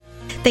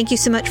Thank you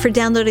so much for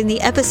downloading the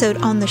episode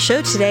on the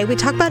show today. We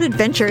talk about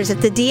adventures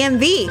at the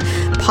DMV.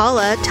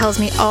 Paula tells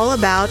me all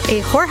about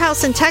a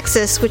whorehouse in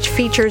Texas which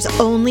features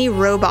only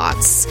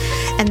robots.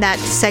 And that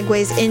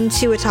segues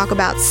into a talk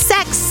about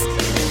sex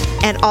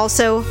and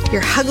also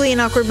your ugly and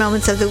awkward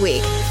moments of the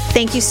week.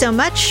 Thank you so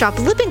much. Shop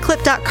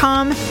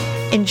lipandclip.com.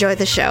 Enjoy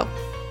the show.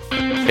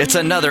 It's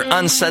another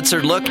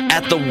uncensored look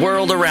at the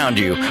world around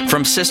you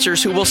from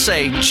sisters who will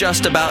say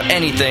just about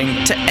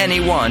anything to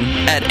anyone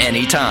at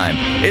any time.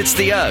 It's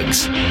the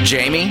Uggs.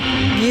 Jamie?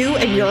 You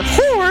and your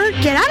whore,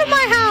 get out of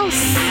my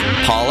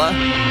house. Paula?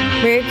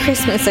 Merry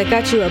Christmas, I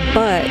got you a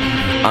butt.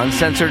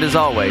 Uncensored as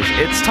always,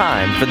 it's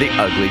time for the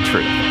ugly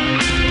truth.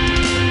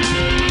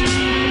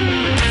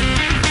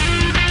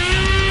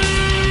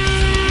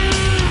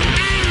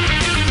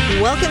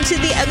 Welcome to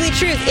The Ugly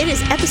Truth. It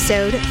is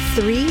episode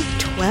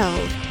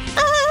 312.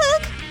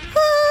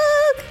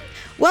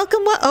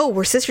 Welcome.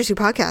 We're Sisters Who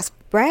Podcast.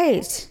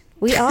 Right.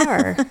 We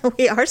are.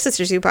 We are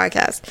Sisters Who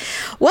Podcast.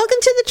 Welcome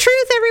to the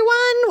truth,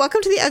 everyone.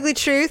 Welcome to The Ugly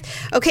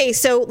Truth. Okay,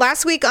 so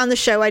last week on the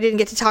show, I didn't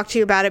get to talk to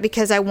you about it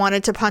because I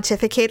wanted to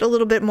pontificate a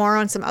little bit more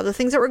on some other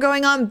things that were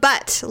going on.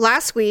 But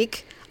last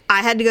week,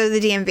 I had to go to the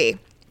DMV.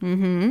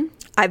 Mm-hmm.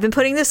 I've been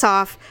putting this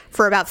off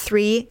for about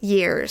 3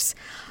 years.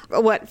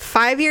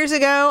 5 years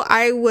ago,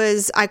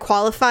 I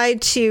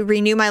qualified to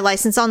renew my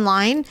license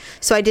online,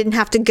 so I didn't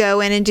have to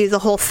go in and do the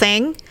whole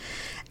thing.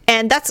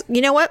 And that's,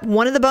 you know what?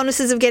 One of the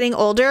bonuses of getting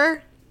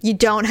older, you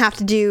don't have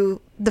to do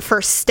the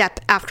first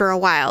step after a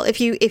while. If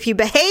you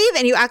behave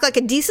and you act like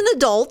a decent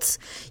adult,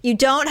 you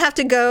don't have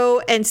to go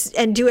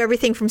and do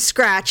everything from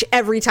scratch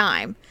every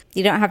time.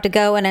 You don't have to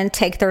go in and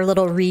take their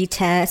little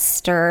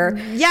retest or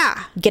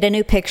get a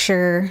new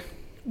picture.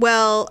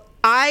 Well,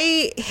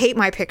 I hate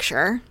my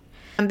picture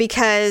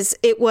because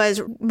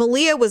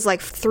Malia was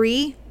like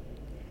 3,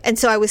 and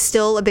so I was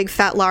still a big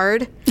fat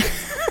lard.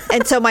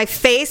 And so my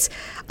face,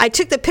 I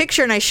took the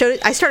picture and I showed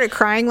it. I started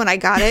crying when I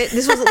got it.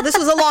 This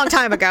was a long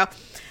time ago.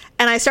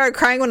 And I started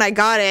crying when I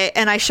got it,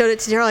 and I showed it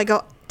to Daryl. I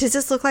go, does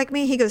this look like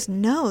me? He goes,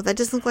 no, that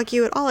doesn't look like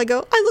you at all. I go,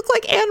 I look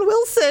like Ann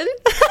Wilson.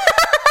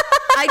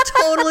 I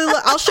totally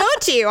look. I'll show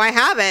it to you. I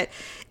have it.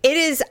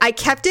 I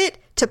kept it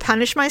to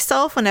punish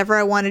myself whenever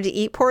I wanted to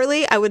eat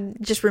poorly. I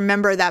would just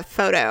remember that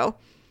photo.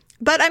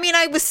 But I mean,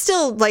 I was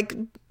still like,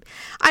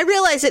 I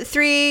realized at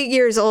 3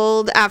 years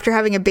old after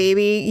having a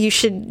baby, you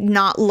should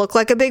not look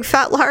like a big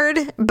fat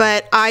lard,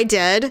 but I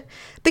did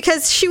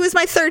because she was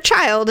my third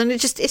child, and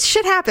it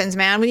shit happens,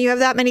 man. When you have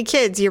that many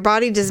kids, your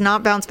body does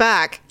not bounce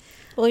back.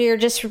 Well, you're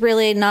just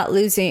really not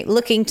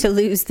looking to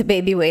lose the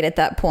baby weight at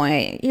that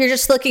point. You're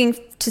just looking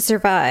to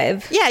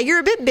survive. Yeah, you're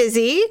a bit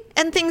busy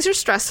and things are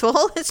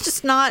stressful. It's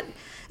just not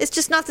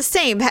the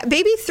same.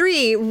 Baby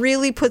 3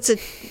 really puts a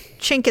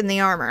chink in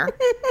the armor.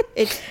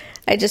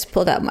 I just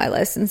pulled out my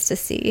license to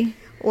see.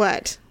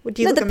 What? Would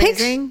you look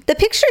amazing? The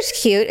picture's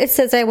cute. It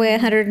says I weigh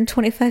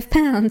 125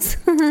 pounds.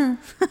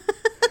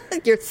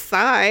 Your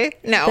thigh?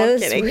 No, I'm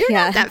kidding. You're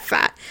not that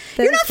fat.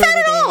 You're not fat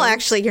at all,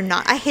 actually. You're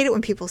not. I hate it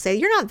when people say,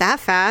 you're not that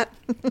fat.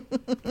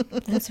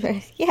 That's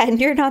right. Yeah, and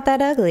you're not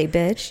that ugly,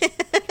 bitch.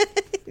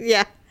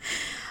 Yeah.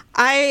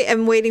 I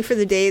am waiting for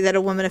the day that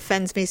a woman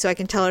offends me so I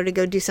can tell her to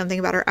go do something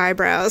about her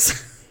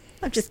eyebrows.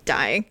 I'm just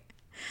dying.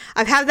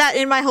 I've had that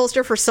in my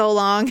holster for so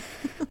long.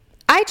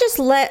 I just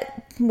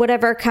let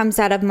whatever comes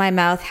out of my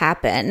mouth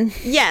happen.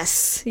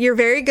 Yes, you're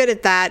very good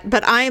at that,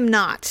 but I am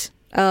not.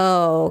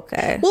 Oh,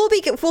 okay.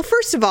 Well,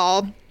 first of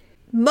all,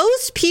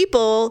 most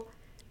people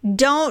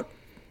don't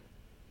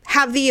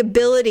have the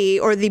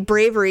ability or the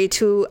bravery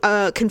to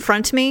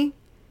confront me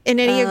in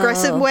any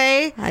aggressive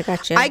way. I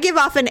got you. I give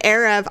off an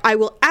air of, I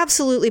will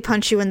absolutely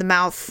punch you in the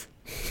mouth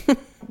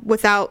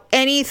without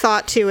any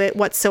thought to it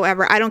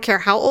whatsoever. I don't care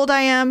how old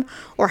I am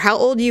or how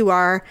old you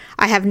are.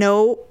 I have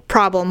no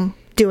problem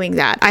doing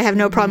that. I have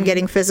no problem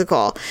getting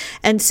physical,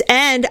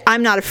 and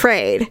I'm not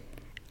afraid.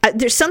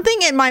 There's something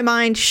in my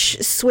mind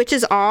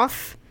switches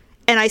off,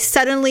 and I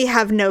suddenly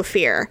have no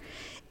fear.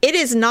 It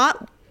is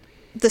not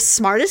the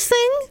smartest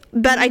thing,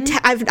 but I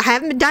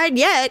haven't died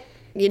yet.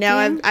 You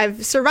know,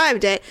 I've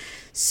survived it.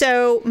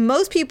 So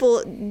most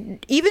people,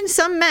 even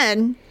some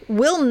men,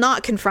 will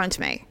not confront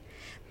me.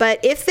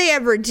 But if they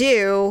ever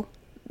do,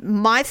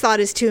 my thought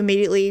is to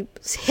immediately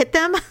hit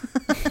them.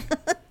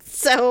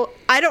 So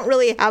I don't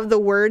really have the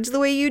words the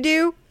way you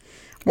do.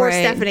 Or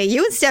right. Stephanie.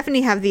 You and Stephanie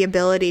have the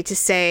ability to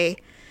say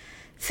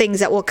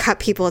things that will cut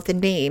people at the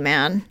knee,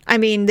 man. I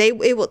mean,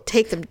 it will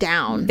take them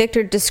down.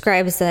 Victor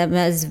describes them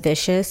as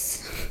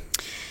vicious.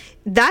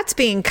 That's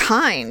being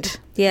kind.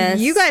 Yes.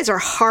 You guys are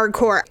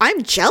hardcore.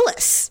 I'm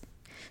jealous.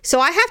 So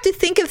I have to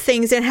think of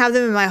things and have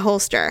them in my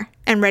holster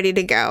and ready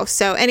to go.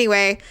 So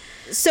anyway,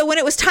 so when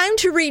it was time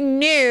to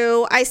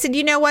renew, I said,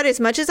 you know what? As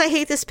much as I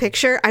hate this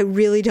picture, I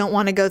really don't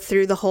want to go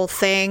through the whole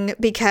thing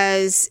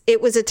because it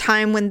was a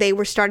time when they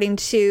were starting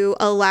to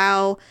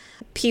allow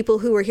people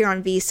who were here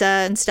on visa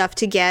and stuff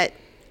to get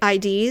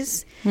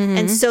IDs.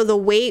 And so the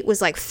wait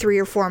was like 3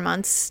 or 4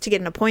 months to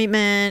get an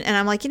appointment. And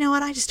I'm like, you know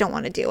what? I just don't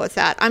want to deal with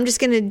that. I'm just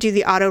going to do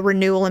the auto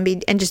renewal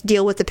and just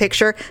deal with the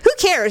picture. Who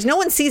cares? No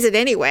one sees it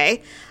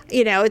anyway.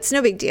 You know, it's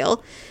no big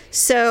deal.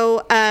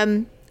 So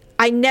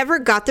I never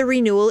got the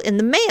renewal in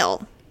the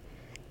mail.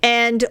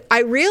 And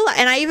I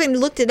even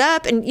looked it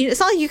up, and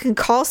it's not like you can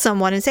call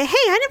someone and say, hey,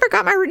 I never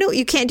got my renewal.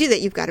 You can't do that.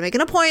 You've got to make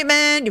an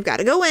appointment. You've got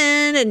to go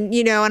in, and,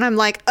 and I'm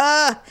like,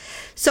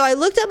 So I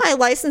looked up my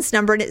license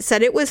number, and it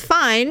said it was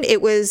fine.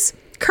 It was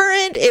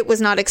current. It was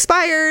not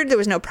expired. There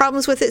was no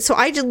problems with it. So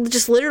I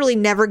just literally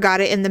never got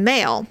it in the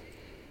mail.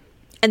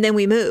 And then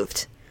we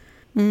moved.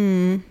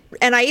 And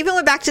I even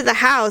went back to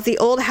the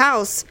old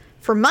house,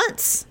 for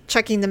months,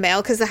 checking the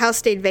mail, because the house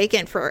stayed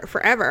vacant for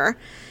forever.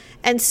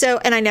 And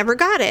I never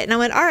got it. And I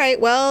went, all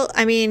right, well,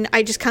 I mean,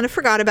 I just kind of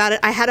forgot about it.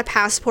 I had a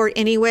passport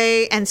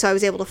anyway. And so I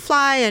was able to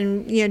fly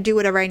and, do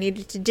whatever I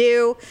needed to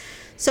do.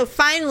 So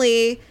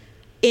finally,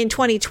 in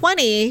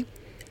 2020,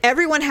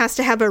 everyone has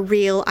to have a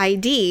real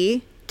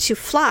ID to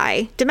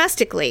fly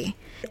domestically,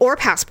 or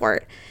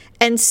passport.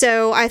 And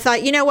so I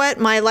thought, you know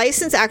what? My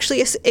license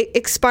actually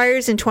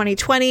expires in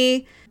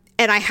 2020,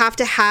 and I have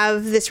to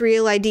have this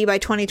real ID by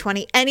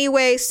 2020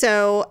 anyway.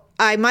 So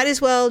I might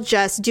as well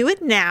just do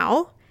it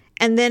now.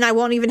 And then I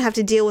won't even have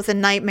to deal with a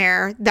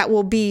nightmare that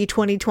will be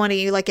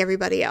 2020 like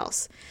everybody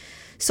else.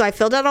 So I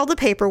filled out all the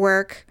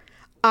paperwork.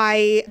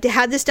 I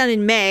had this done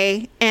in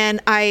May,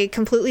 and I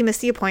completely missed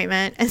the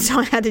appointment. And so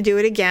I had to do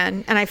it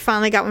again. And I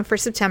finally got one for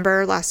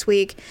September last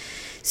week.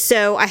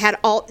 So I had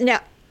now,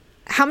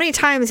 how many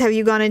times have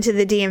you gone into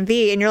the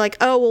DMV and you're like,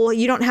 oh, well,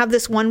 you don't have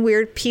this one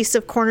weird piece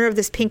of corner of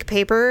this pink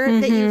paper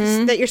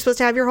that you're supposed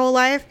to have your whole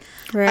life?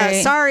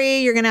 Right. Sorry,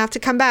 you're going to have to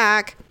come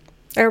back.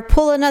 Or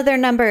pull another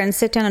number and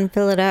sit down and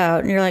fill it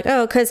out. And you're like,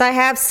 oh, because I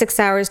have 6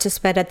 hours to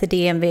spend at the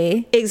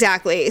DMV.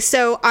 Exactly.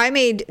 So I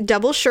made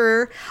double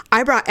sure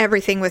I brought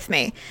everything with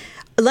me.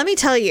 Let me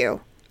tell you,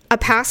 a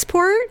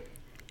passport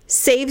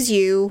saves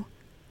you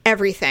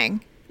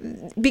everything.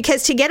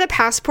 Because to get a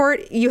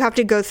passport, you have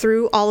to go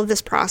through all of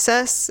this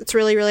process. It's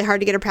really, really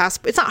hard to get a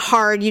passport. It's not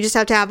hard. You just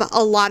have to have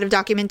a lot of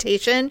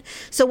documentation.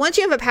 So once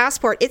you have a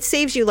passport, it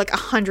saves you like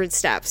 100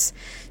 steps.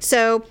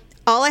 So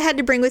all I had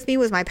to bring with me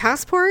was my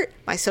passport,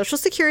 my social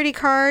security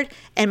card,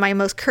 and my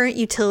most current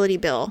utility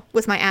bill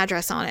with my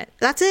address on it.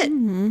 That's it.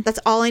 That's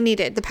all I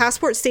needed. The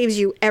passport saves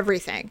you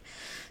everything.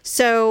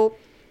 So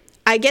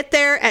I get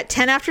there at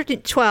 10 after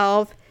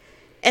 12,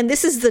 and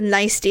this is the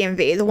nice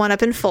DMV, the one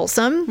up in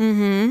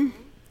Folsom.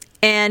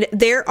 And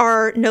there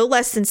are no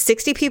less than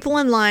 60 people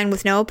in line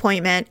with no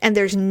appointment, and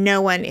there's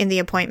no one in the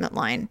appointment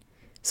line.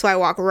 So I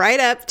walk right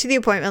up to the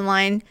appointment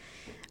line.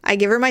 I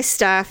give her my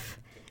stuff.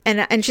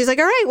 And she's like,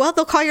 all right, well,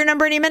 they'll call your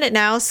number any minute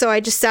now. So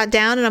I just sat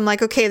down, and I'm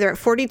like, okay, they're at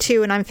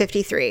 42 and I'm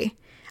 53.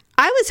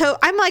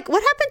 I'm like,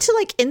 what happened to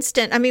like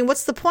instant? I mean,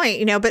 what's the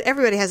point? But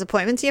everybody has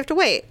appointments. You have to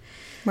wait.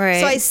 Right.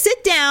 So I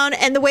sit down,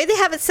 and the way they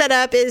have it set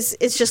up is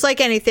it's just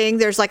like anything.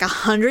 There's like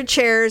 100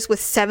 chairs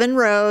with 7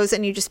 rows,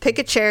 and you just pick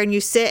a chair and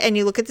you sit and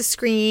you look at the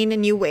screen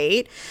and you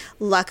wait.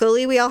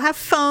 Luckily, we all have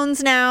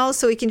phones now,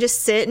 so we can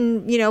just sit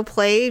and,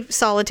 play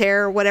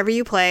solitaire or whatever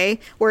you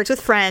play, Words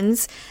with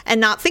Friends, and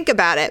not think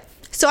about it.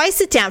 So I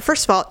sit down.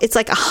 First of all, it's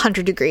like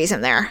 100 degrees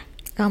in there.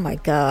 Oh, my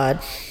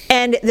God.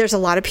 And there's a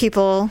lot of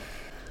people,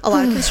 a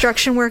lot of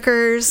construction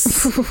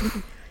workers,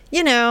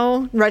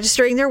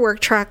 registering their work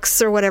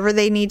trucks or whatever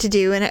they need to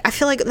do. And I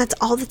feel like that's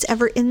all that's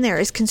ever in there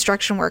is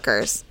construction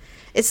workers.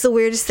 It's the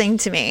weirdest thing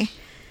to me.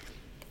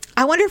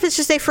 I wonder if it's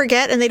just they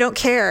forget and they don't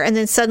care. And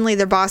then suddenly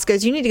their boss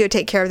goes, you need to go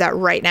take care of that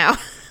right now.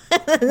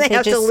 they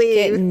have just to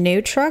leave. Get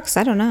new trucks?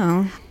 I don't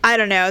know.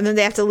 And then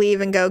they have to leave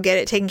and go get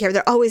it taken care of.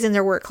 They're always in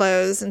their work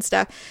clothes and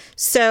stuff.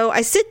 So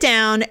I sit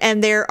down,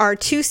 and there are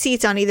 2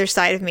 seats on either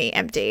side of me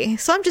empty.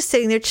 So I'm just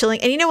sitting there chilling.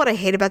 And you know what I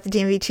hate about the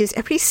DMV too is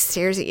everybody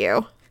stares at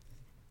you.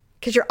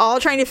 Because you're all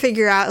trying to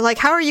figure out, like,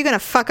 how are you going to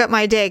fuck up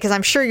my day? Because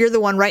I'm sure you're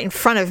the one right in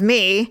front of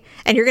me,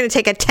 and you're going to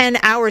take a 10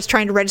 hours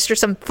trying to register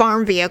some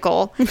farm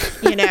vehicle,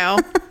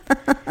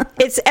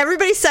 It's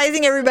everybody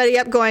sizing everybody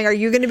up going, are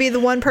you going to be the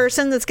one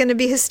person that's going to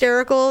be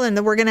hysterical, and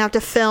then we're going to have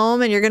to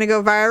film, and you're going to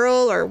go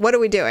viral, or what are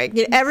we doing?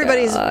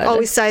 Everybody's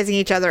always sizing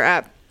each other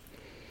up.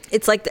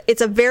 It's like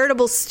it's a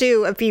veritable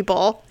stew of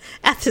people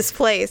at this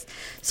place.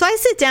 So I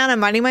sit down, I'm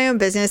minding my own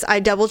business. I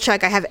double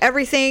check. I have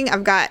everything.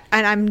 I've got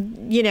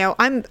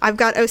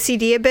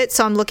OCD a bit,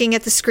 so I'm looking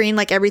at the screen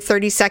like every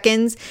 30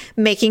 seconds,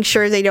 making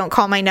sure they don't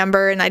call my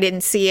number and I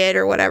didn't see it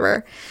or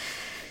whatever.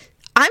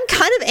 I'm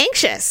kind of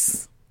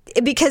anxious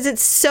because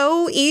it's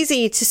so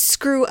easy to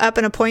screw up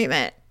an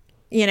appointment,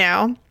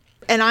 and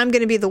I'm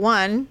going to be the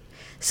one.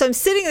 So I'm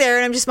sitting there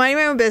and I'm just minding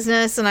my own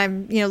business, and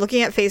I'm,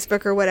 looking at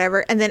Facebook or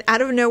whatever. And then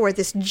out of nowhere,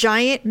 this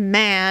giant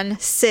man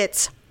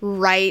sits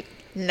right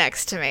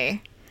next to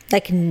me.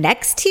 Like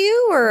next to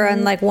you, or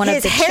on like one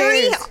of the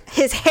chairs?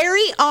 His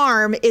hairy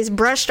arm is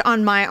brushed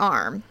on my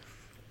arm.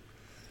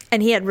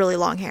 And he had really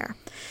long hair.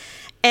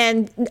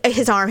 And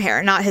his arm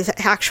hair, not his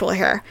actual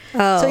hair.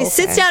 Oh, so he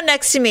sits down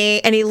next to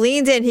me, and he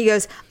leans in. He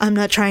goes, I'm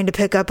not trying to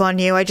pick up on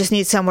you. I just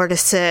need somewhere to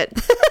sit.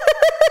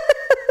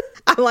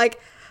 I'm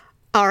like,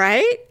 all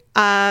right,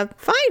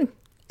 fine.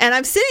 And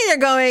I'm sitting there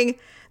going,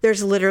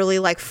 there's literally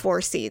like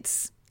 4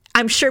 seats.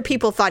 I'm sure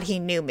people thought he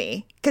knew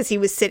me because he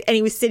was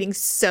sitting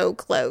so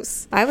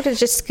close. I would have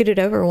just scooted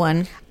over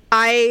one.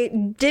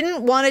 I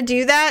didn't want to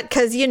do that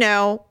because, you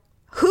know,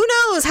 who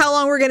knows how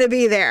long we're going to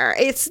be there.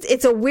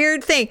 It's a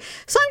weird thing.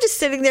 So I'm just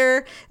sitting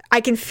there. I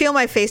can feel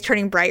my face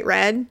turning bright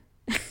red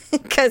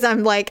because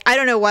I'm like, I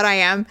don't know what I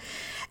am.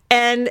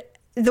 And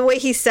the way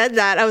he said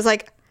that, I was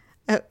like,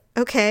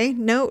 okay,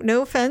 no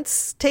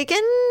offense taken.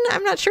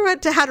 I'm not sure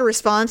how to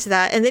respond to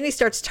that. And then he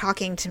starts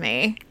talking to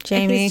me.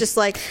 Jamie, he's just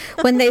like,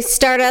 when they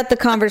start out the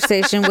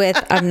conversation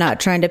with, I'm not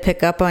trying to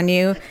pick up on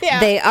you.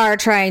 Yeah. They are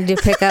trying to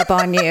pick up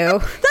on you.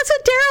 that's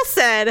what Daryl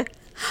said.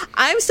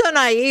 I'm so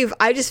naive.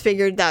 I just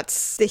figured that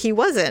he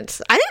wasn't.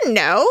 I didn't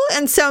know.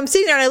 And so I'm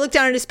sitting there and I look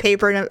down at his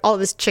paper and all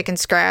of his chicken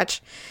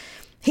scratch.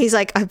 He's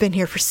like, I've been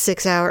here for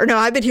 6 hours. No,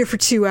 I've been here for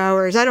 2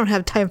 hours. I don't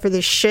have time for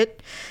this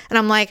shit. And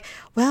I'm like,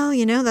 well,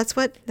 you know, that's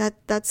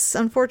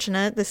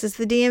unfortunate. This is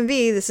the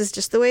DMV. This is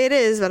just the way it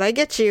is, but I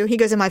get you. He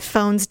goes, and my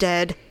phone's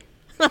dead.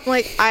 And I'm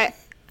like,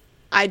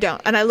 I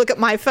don't. And I look at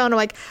my phone. I'm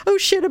like, oh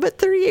shit, I'm at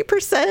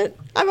 38%.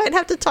 I might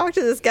have to talk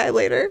to this guy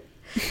later.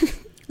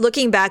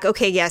 Looking back,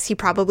 okay, yes, he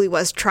probably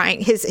was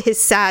trying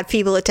his sad,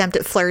 feeble attempt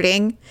at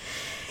flirting.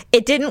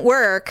 It didn't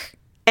work,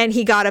 and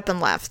he got up and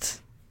left.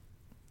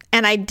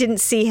 And I didn't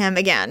see him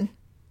again.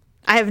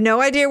 I have no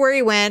idea where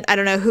he went. I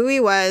don't know who he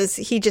was.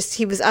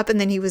 He was up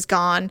and then he was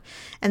gone.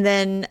 And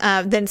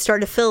then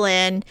started to fill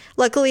in.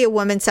 Luckily, a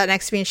woman sat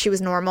next to me and she was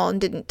normal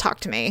and didn't talk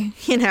to me.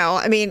 You know,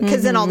 I mean,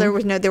 because then there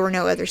were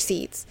no other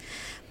seats.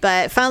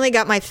 But finally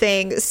got my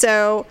thing.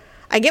 So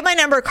I get my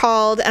number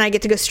called and I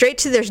get to go straight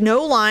to, there's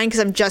no line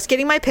because I'm just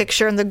getting my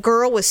picture. And the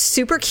girl was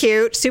super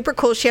cute, super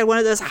cool. She had one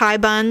of those high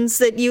buns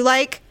that you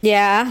like.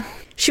 Yeah.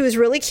 She was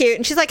really cute.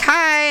 And she's like,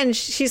 hi. And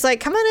she's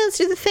like, come on in, let's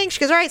do the thing. She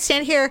goes, all right,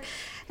 stand here.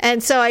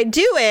 And so I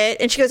do it.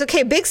 And she goes,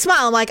 okay, big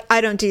smile. I'm like, I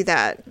don't do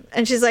that.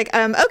 And she's like,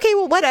 okay,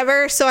 well,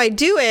 whatever. So I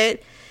do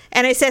it.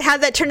 And I said,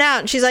 how'd that turn out?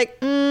 And she's like,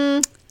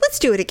 let's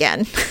do it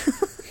again.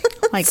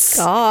 Oh my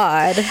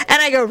God. And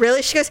I go,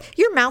 really? She goes,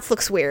 your mouth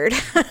looks weird.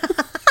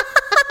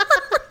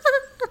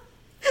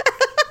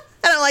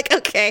 And I'm like,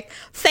 okay,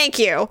 thank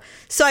you.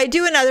 So I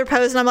do another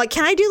pose and I'm like,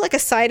 can I do like a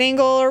side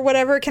angle or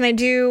whatever? Can I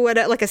do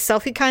like a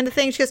selfie kind of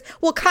thing? She goes,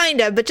 well,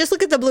 kind of, but just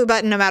look at the blue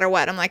button no matter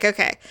what. I'm like,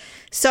 okay.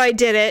 So I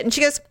did it and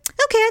she goes,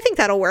 okay, I think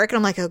that'll work. And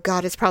I'm like, oh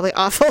God, it's probably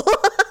awful.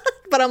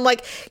 But I'm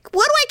like,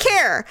 what do I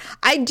care?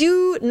 I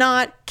do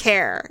not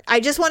care.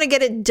 I just want to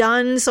get it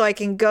done so I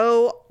can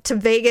go to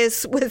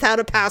Vegas without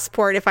a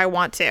passport if I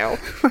want to.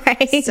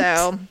 Right.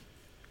 So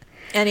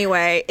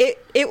anyway,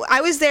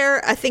 I was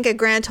there, I think a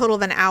grand total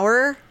of an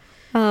hour.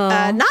 Oh,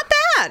 not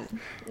bad.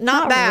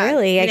 Not bad.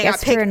 Really, I You know,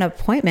 guess for an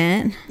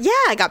appointment. Yeah,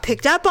 I got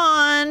picked up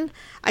on.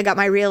 I got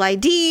my real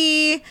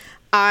ID. And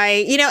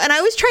I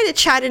always try to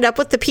chat it up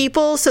with the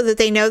people so that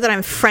they know that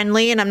I'm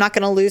friendly and I'm not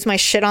going to lose my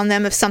shit on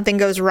them if something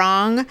goes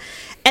wrong.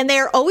 And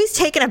they're always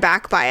taken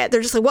aback by it. They're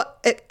just like,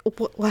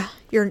 what?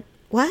 You're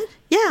what?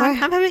 Yeah,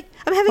 I'm having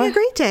a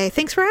great day.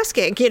 Thanks for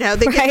asking. You know,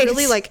 they get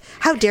really like,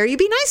 how dare you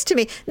be nice to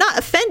me? Not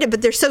offended,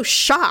 but they're so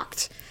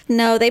shocked.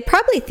 No, they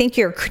probably think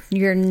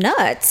you're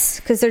nuts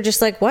because they're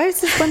just like, why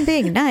is this one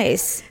being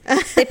nice?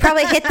 They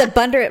probably hit the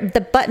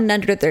button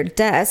under their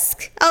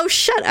desk. Oh,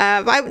 shut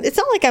up. It's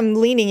not like I'm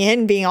leaning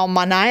in being all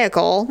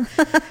maniacal.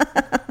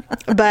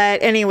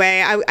 But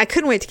anyway, I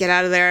couldn't wait to get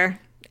out of there.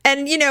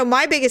 And, you know,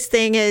 my biggest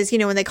thing is, you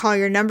know, when they call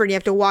your number and you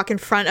have to walk in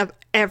front of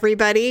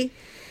everybody,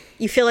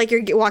 you feel like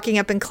you're walking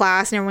up in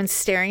class and everyone's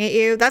staring at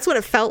you. That's what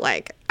it felt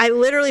like. I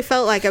literally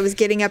felt like I was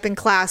getting up in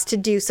class to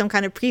do some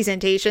kind of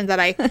presentation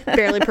that I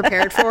barely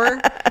prepared for.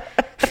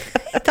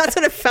 That's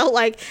what it felt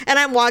like. And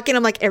I'm walking,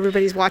 I'm like,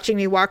 everybody's watching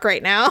me walk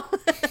right now.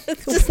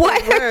 Why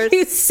are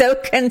you so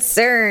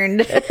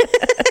concerned?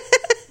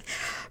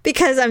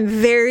 Because I'm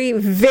very,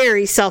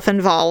 very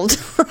self-involved.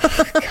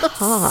 God.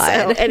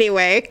 So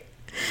anyway,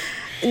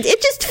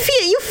 it just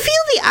you feel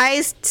the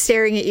eyes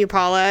staring at you,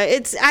 Paula. I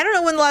don't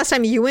know when the last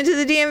time you went to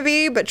the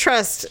DMV, but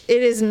trust,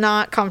 it is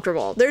not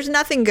comfortable. There's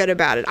nothing good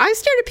about it. I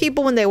stare at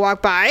people when they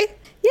walk by.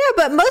 Yeah,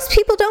 but most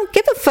people don't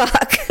give a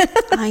fuck.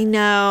 I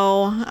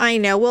know.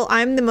 Well,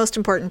 I'm the most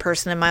important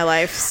person in my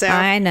life, so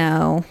I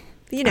know.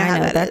 You know how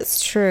that that's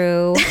is.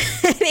 True.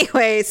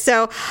 Anyway,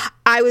 so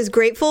I was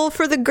grateful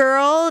for the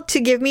girl to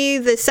give me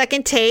the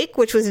second take,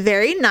 which was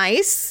very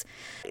nice.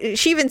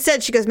 She even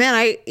said, she goes, man,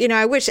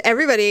 I wish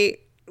everybody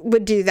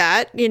would do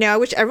that. You know, I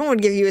wish everyone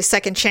would give you a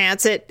second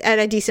chance at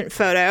a decent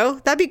photo.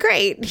 That'd be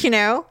great, you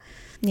know?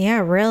 Yeah,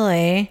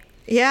 really.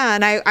 Yeah,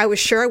 and I was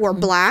sure I wore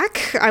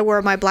black. I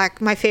wore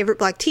my favorite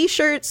black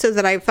t-shirt so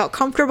that I felt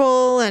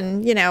comfortable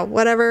and, you know,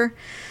 whatever.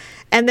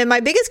 And then my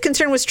biggest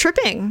concern was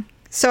tripping.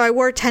 So I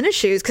wore tennis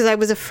shoes because I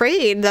was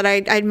afraid that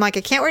I'm like,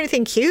 I can't wear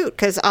anything cute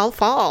because I'll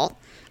fall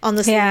on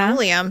the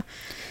linoleum.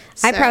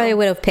 So, I probably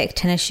would have picked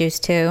tennis shoes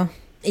too.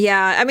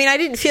 Yeah, I mean, I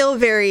didn't feel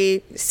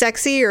very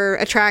sexy or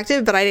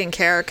attractive, but I didn't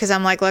care because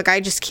I'm like, look,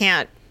 I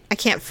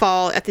can't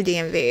fall at the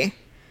DMV.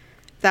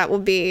 That will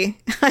be,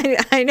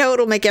 I know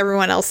it'll make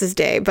everyone else's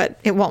day, but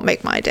it won't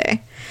make my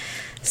day.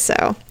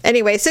 So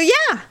anyway, so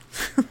yeah.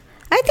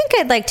 I think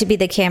I'd like to be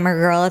the camera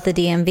girl at the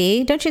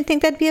DMV. Don't you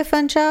think that'd be a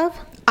fun job?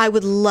 I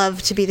would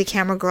love to be the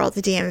camera girl at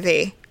the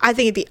DMV. I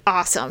think it'd be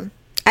awesome.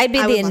 I'd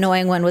be the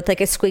annoying one with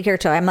like a squeaker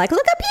toy. I'm like,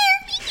 look up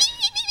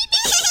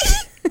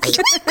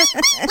here.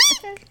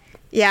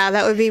 Yeah,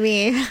 that would be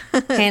me.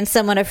 Hand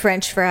someone a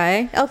French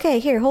fry. Okay,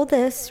 here, hold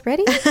this.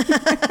 Ready?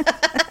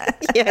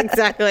 Yeah,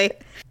 exactly.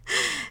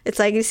 It's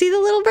like, you see the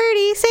little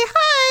birdie, say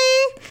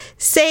hi.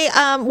 Say,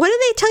 what do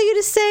they tell you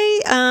to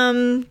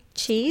say?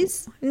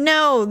 Cheese?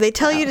 No, they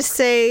tell you to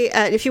say,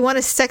 if you want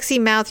a sexy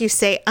mouth, you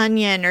say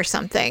onion or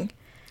something.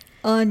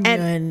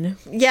 Onion.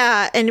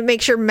 Yeah, and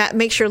make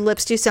sure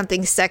lips do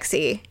something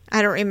sexy.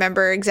 I don't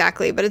remember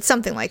exactly, but it's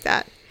something like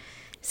that.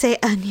 Say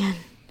onion.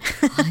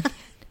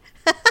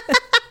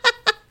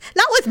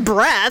 Not with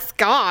breath,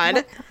 God.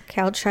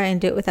 Okay, I'll try and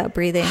do it without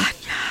breathing.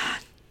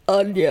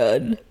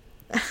 Onion.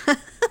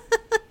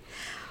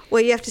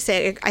 Well, you have to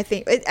say it. I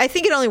think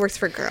it only works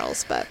for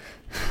girls, but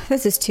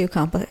This is too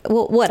complicated.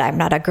 Well, what? I'm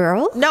not a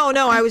girl? no.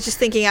 I was just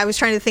thinking. I was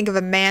trying to think of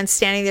a man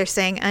standing there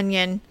saying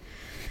onion.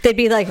 They'd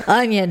be like,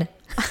 onion.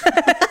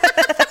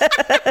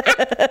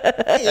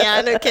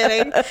 Yeah, no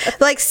kidding.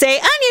 Like, say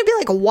onion, be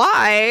like,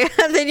 why?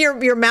 And then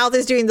your mouth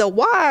is doing the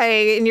why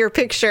in your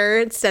picture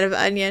instead of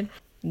onion.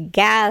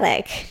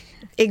 Garlic.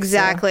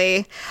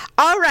 Exactly.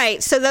 All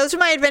right. So those are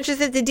my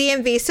adventures at the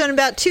DMV. So in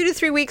about 2 to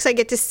 3 weeks, I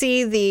get to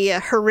see the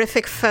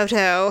horrific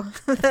photo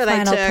that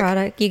I Final took.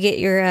 product. You get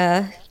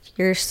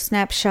your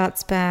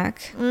snapshots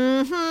back.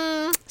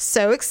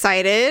 So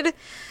excited.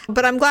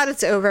 But I'm glad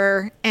it's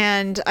over,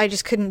 and I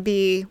just couldn't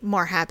be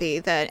more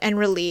happy and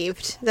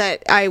relieved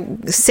that I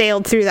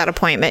sailed through that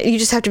appointment. You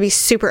just have to be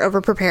super over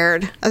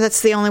prepared.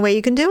 That's the only way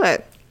you can do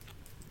it.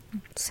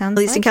 Sounds At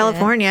least like in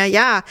California,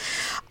 yeah.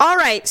 All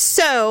right,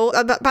 so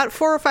about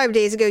 4 or 5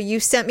 days ago, you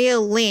sent me a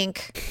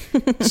link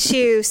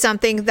to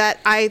something that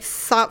I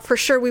thought for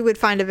sure we would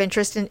find of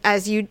interest, and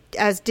as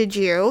did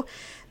you,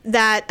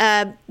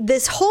 that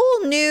this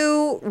whole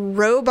new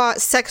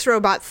sex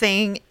robot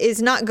thing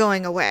is not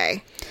going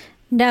away.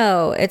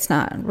 No, it's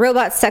not.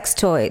 Robot sex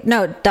toy.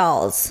 No,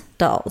 dolls.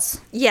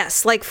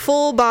 Yes, like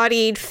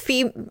full-bodied,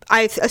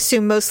 I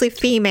assume mostly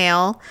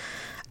female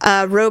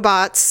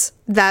robots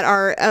that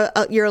are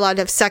you're allowed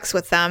to have sex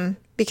with them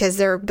because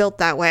they're built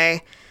that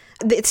way.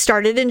 It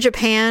started in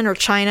Japan or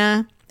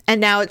China, and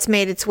now it's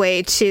made its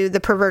way to the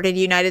perverted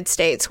United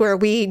States, where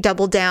we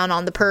double down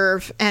on the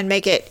perv and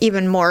make it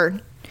even more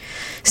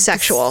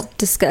sexual.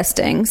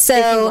 Disgusting. If you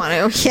So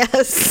want to,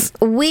 yes.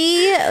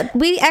 we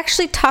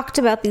actually talked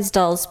about these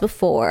dolls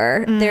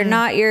before. They're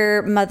not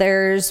your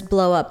mother's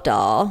blow up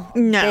doll.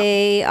 No.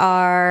 They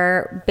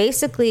are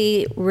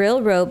basically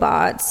real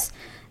robots.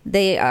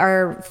 They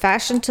are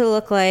fashioned to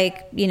look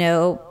like,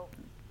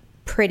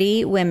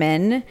 pretty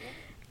women,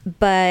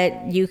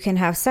 but you can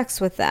have sex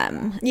with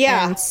them.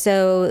 Yeah. And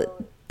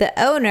so the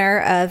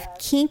owner of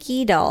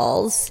Kinky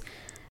Dolls,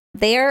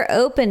 they are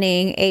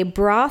opening a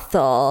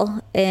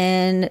brothel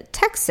in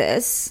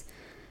Texas.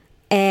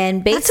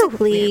 And basically, That's a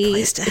weird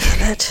place to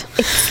have it.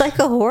 it's like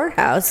a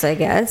whorehouse, I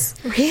guess.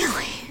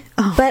 Really?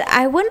 Oh. But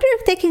I wonder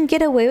if they can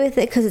get away with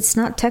it because it's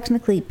not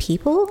technically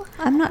people.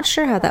 I'm not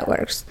sure how that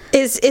works.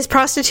 Is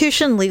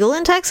prostitution legal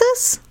in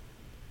Texas?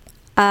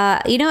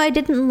 I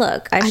didn't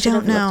look. I should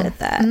have don't know.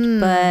 looked at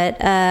that.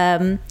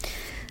 But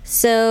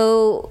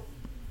so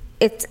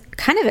it's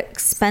kind of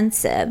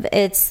expensive.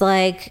 It's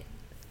like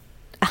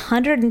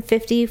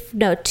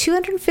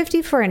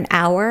 $250 for an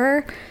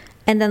hour,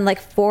 and then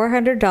like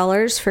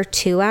 $400 for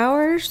 2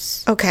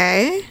 hours.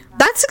 Okay.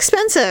 That's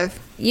expensive.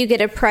 You get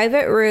a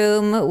private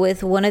room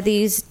with one of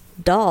these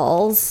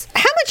dolls.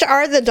 How much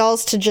are the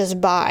dolls to just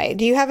buy?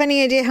 Do you have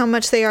any idea how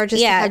much they are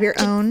just to have your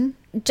own?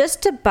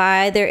 Just to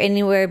buy, they're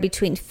anywhere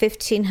between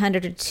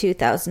 $1,500 to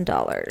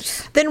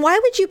 $2,000. Then why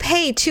would you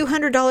pay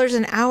 $200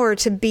 an hour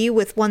to be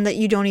with one that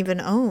you don't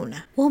even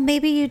own? Well,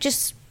 maybe you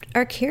just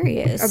are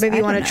curious. Or maybe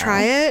you I want don't to know.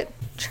 try it?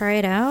 Try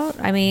it out.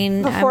 I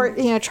mean,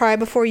 Try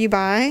before you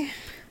buy.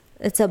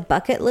 it's a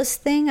bucket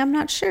list thing. I'm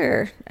not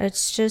sure.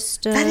 It's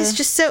just That is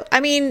just so,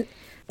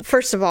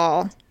 first of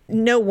all,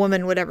 no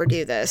woman would ever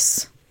do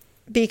this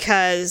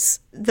because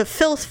the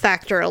filth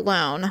factor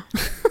alone.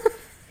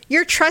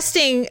 You're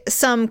trusting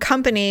some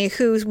company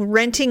who's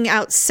renting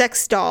out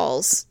sex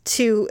dolls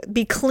to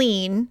be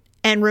clean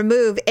and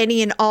remove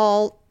any and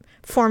all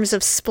forms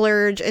of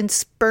splurge and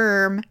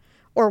sperm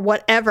or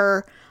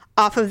whatever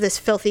off of this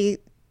filthy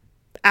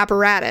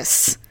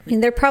apparatus. I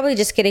mean, they're probably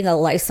just getting a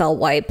Lysol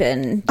wipe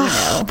and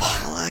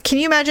Paula, can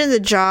you imagine the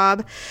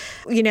job?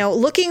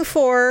 Looking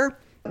for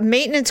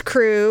maintenance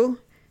crew,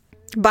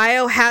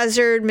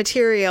 biohazard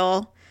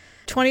material,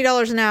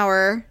 $20 an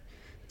hour,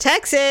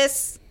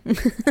 Texas.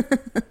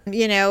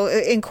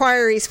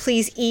 Inquiries,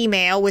 please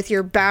email with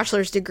your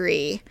bachelor's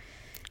degree.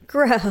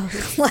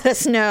 gross. Let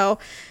us know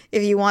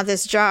if you want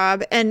this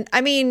job. And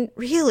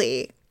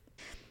really,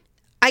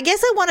 I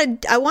guess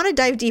I want to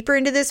dive deeper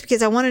into this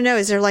because I want to know,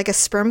 is there like a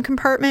sperm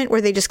compartment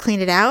where they just clean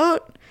it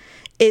out?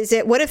 Is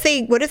it, what if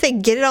they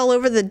get it all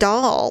over the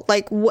doll?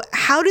 Like,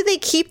 how do they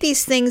keep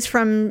these things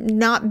from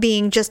not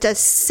being just a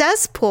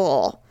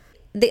cesspool?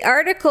 The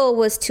article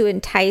was to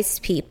entice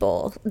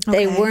people.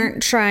 They Okay.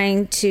 weren't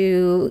trying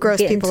to Gross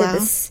get people into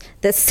out.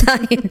 the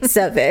science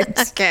of it.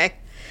 Okay.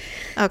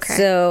 Okay.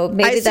 So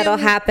maybe I that'll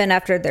assume- happen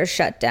after they're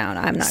shut down.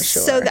 I'm not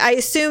sure. So I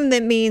assume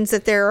that means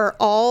that there are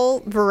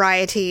all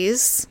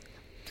varieties.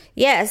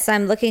 Yes,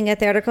 I'm looking at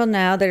the article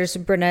now. There's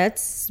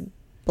brunettes,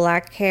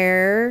 black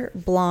hair,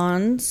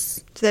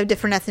 blondes, Do they have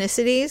different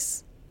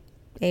ethnicities?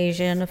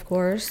 Asian, of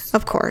course.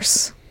 Of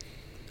course.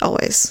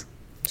 Always.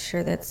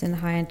 Sure, that's in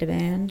high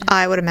demand.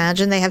 I would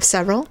imagine they have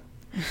several.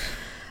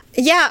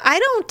 Yeah, I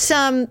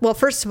don't. Well,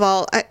 first of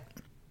all,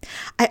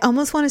 I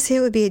almost want to say it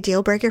would be a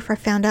deal breaker if I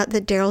found out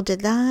that Daryl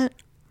did that.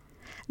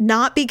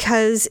 Not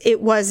because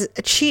it was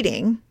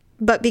cheating,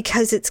 but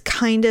because it's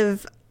kind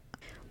of,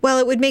 well,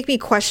 it would make me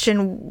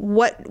question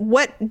what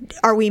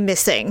are we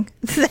missing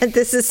that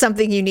this is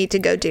something you need to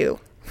go do.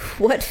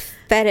 What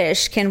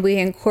fetish can we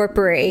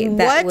incorporate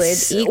that would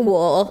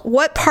equal?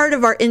 What part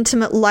of our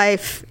intimate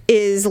life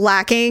is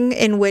lacking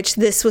in which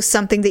this was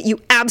something that you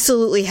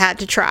absolutely had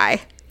to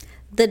try?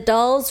 The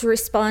dolls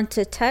respond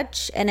to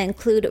touch and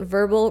include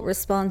verbal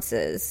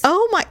responses.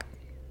 Oh my,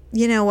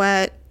 you know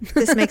what?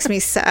 This makes me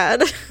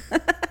sad.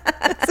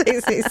 This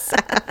makes me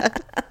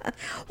sad.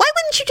 Why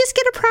wouldn't you just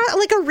get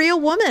like a real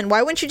woman?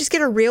 Why wouldn't you just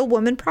get a real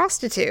woman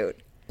prostitute?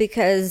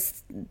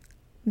 Because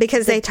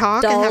They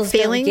talk and have dolls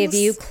feelings? don't give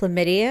you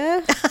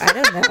chlamydia? I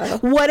don't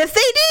know. What if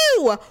they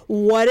do?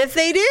 What if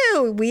they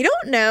do? We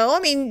don't know. I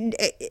mean,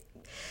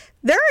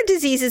 there are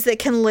diseases that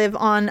can live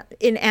on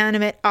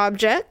inanimate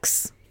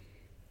objects,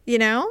 you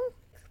know?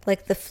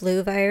 Like the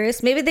flu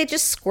virus. Maybe they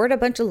just squirt a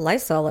bunch of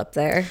Lysol up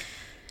there.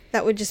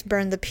 That would just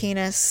burn the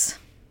penis.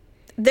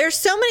 There's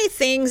so many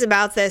things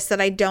about this that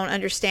I don't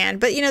understand.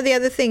 But, you know, the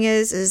other thing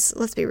is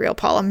let's be real,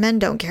 Paula, men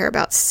don't care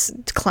about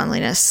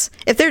cleanliness.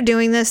 If they're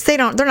doing this, they're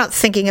not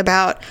thinking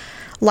about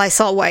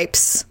Lysol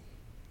wipes.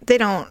 They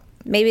don't.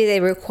 Maybe they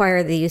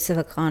require the use of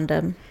a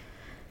condom.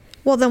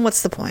 Well, then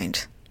what's the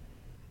point?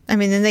 I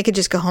mean, then they could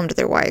just go home to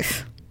their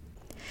wife.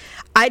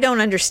 I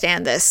don't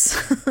understand this.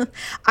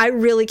 I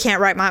really can't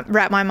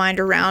wrap my mind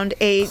around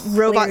a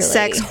robot Clearly.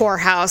 sex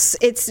whorehouse.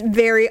 It's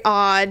very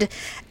odd.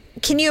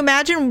 Can you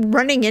imagine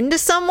running into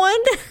someone?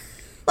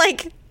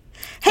 Like,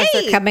 hey, As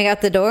they're coming out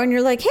the door and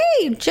you're like,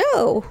 hey,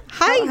 Joe.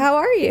 Hi. How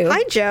are you?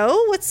 Hi,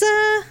 Joe. What's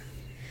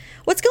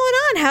going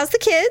on? How's the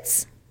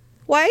kids?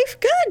 Wife?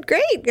 Good.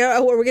 Great.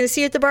 We're going to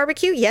see you at the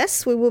barbecue.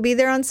 Yes, we will be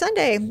there on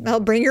Sunday. I'll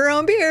bring your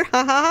own beer.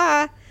 Ha ha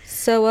ha.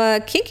 So,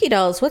 Kinky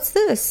Dolls, what's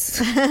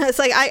this? It's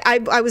like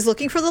I was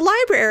looking for the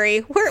library.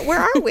 Where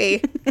are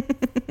we?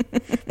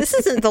 This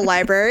isn't the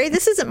library.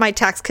 This isn't my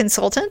tax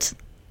consultant.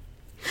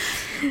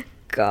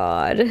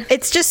 God.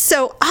 It's just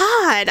so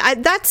odd.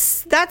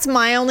 That's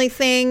my only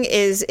thing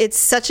is it's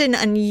such an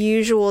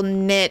unusual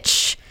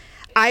niche.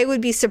 I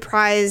would be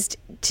surprised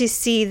to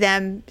see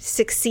them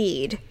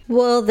succeed.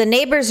 Well, the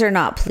neighbors are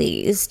not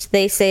pleased.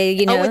 They say,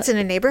 you know, Oh, it's in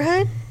a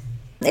neighborhood?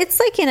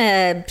 it's like in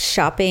a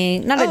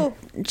shopping, not Oh.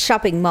 a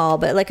shopping mall,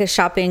 but like a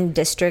shopping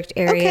district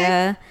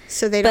area. Okay.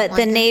 So they don't But like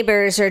the it.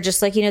 neighbors are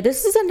just like, you know,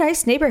 this is a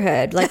nice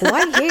neighborhood. Like,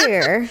 why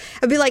here?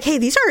 I'd be like, hey,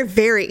 these are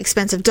very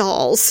expensive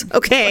dolls.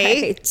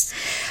 Okay. Right.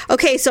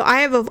 Okay, so I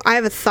have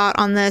a thought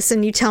on this,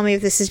 and you tell me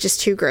if this is just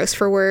too gross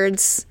for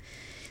words.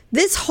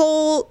 This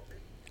whole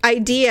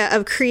idea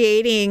of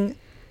creating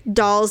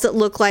dolls that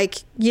look like,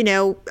 you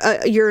know,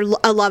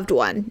 a loved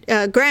one,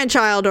 a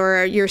grandchild,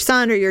 or your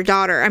son or your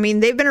daughter. I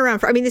mean, they've been around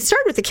for. I mean, they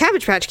started with the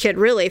Cabbage Patch Kid,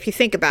 really, if you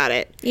think about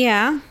it.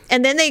 Yeah.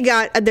 And then they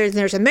got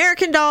there's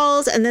American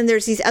dolls, and then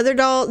there's these other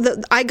dolls.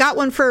 I got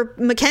one for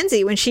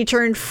Mackenzie when she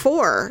turned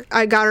 4.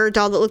 I got her a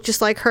doll that looked just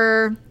like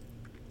her.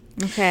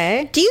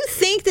 Okay. Do you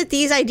think that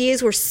these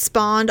ideas were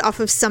spawned off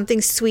of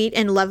something sweet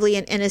and lovely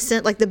and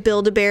innocent, like the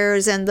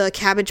Build-A-Bears and the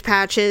Cabbage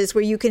Patches,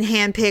 where you can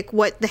handpick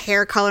what the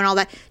hair color and all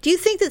that? Do you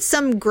think that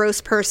some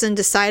gross person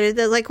decided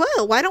that, like,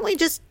 well, why don't we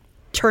just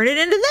turn it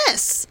into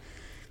this?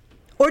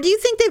 Or do you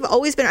think they've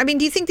always been? I mean,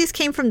 do you think this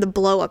came from the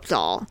blow-up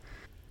doll?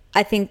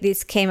 I think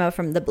these came out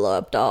from the blow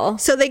up doll.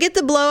 So they get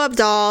the blow-up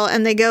doll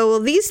and they go, well,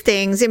 these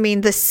things, I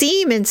mean, the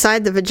seam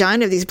inside the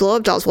vagina of these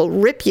blow-up dolls will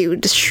rip you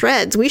to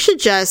shreds. We should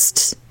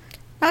just...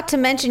 Not to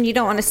mention, you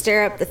don't want to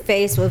stare up the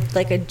face with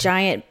like a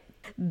giant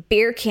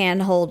beer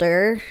can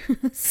holder.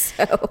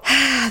 So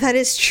That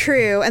is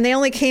true. And they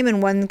only came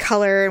in one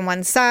color and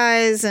one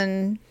size.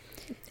 And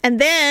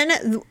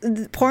then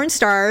the porn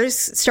stars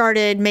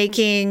started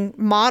making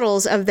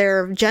models of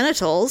their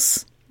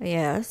genitals.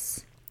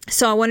 yes.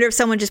 So I wonder if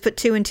someone just put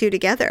 2 and 2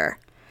 together.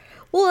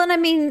 Well, and I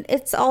mean,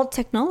 it's all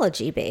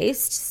technology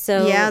based.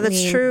 So Yeah, I that's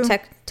mean, true.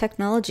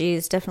 Technology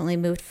has definitely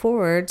moved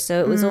forward.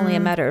 So it was only a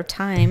matter of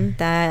time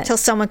that Till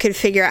someone could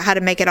figure out how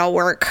to make it all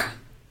work.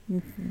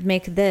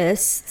 make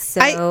this.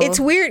 So It's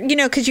weird, you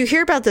know, because you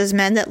hear about those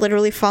men that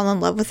literally fall in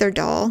love with their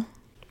doll.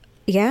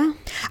 yeah.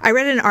 I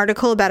read an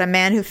article about a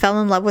man who fell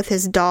in love with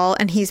his doll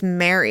and he's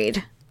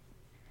married.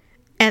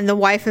 And the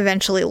wife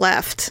eventually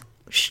left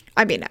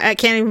I mean, I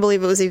can't even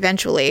believe it was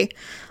eventually.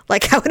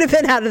 Like, I would have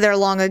been out of there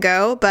long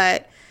ago,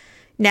 but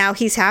now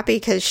he's happy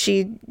because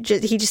he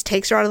just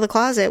takes her out of the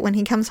closet when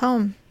he comes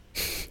home.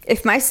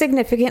 If my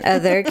significant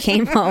other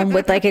came home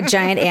with like a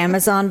giant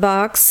Amazon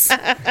box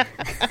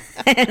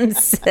and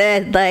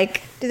said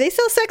like, do they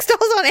sell sex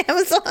dolls on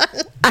Amazon?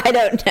 I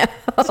don't know.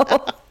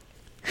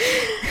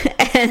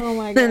 And Oh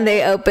my God. then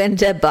they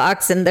opened a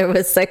box and there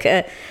was like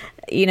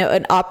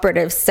an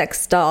operative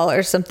sex doll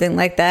or something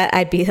like that,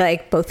 I'd be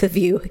like, both of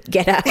you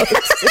get out.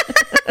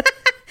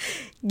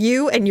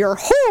 You and your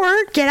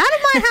whore, get out of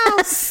my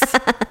house.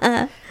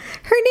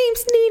 Her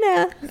name's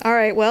Nina. All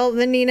right, well,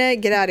 then Nina,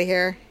 get out of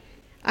here.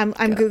 I'm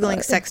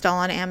Googling sex doll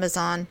on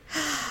Amazon.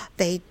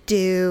 They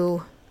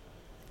do.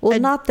 Well,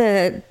 not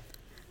the...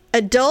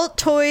 Adult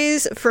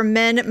toys for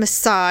men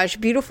massage.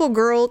 Beautiful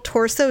girl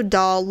torso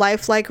doll.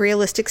 Lifelike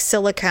realistic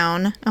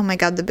silicone. Oh my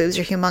God, the boobs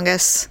are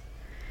humongous.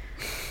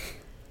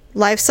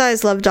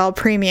 Life-size love doll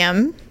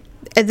premium.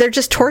 They're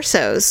just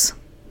torsos.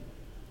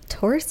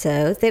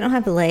 Torsos? They don't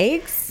have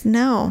legs?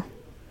 No.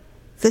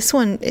 This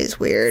one is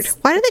weird.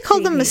 Why do they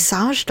call them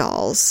massage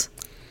dolls?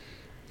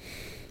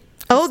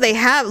 Oh, they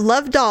have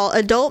Love Doll,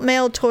 adult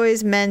male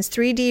toys, men's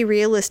 3D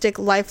realistic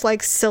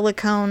lifelike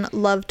silicone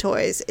love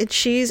toys.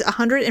 She's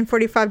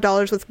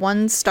 $145 with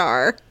 1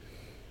 star.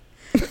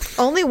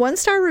 Only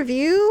 1-star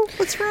review?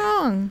 What's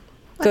wrong?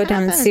 Go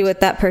down and see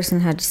what that person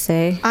had to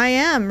say. I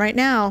am right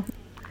now.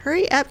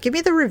 Hurry up. Give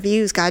me the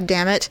reviews,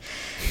 goddammit.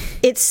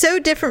 It's so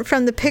different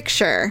from the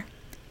picture.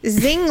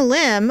 Zing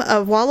Lim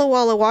of Walla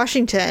Walla,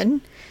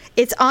 Washington.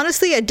 It's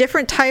honestly a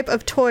different type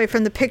of toy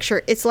from the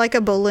picture. It's like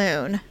a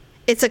balloon.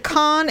 It's a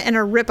con and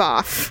a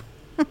ripoff.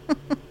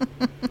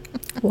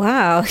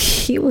 Wow,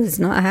 he was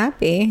not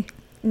happy.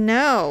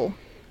 No.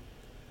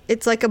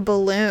 It's like a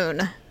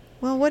balloon.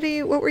 Well, what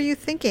were you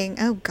thinking?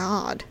 Oh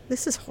God,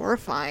 this is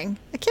horrifying.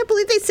 I can't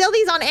believe they sell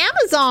these on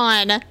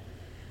Amazon.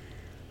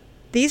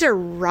 These are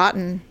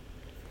rotten.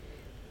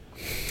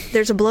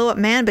 There's a blow-up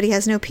man, but he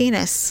has no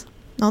penis.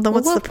 Well, then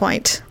what's the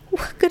point?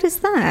 What good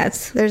is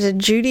that? There's a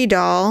Judy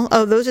doll.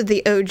 Oh, those are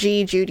the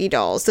OG Judy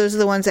dolls. Those are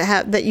the ones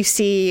that you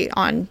see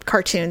on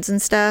cartoons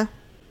and stuff.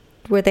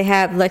 Where they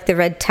have like the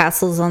red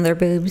tassels on their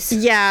boobs.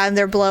 Yeah, and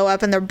they're blow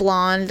up and they're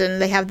blonde and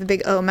they have the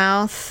big O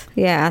mouth.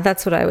 Yeah,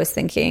 that's what I was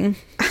thinking.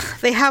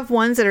 They have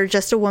ones that are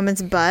just a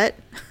woman's butt.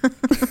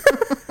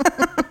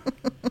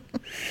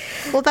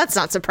 Well, that's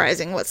not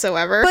surprising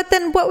whatsoever. But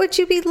then what would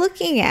you be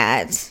looking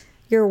at?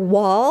 Your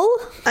wall?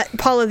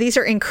 Paula, these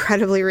are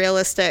incredibly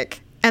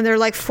realistic. And they're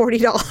like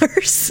 $40.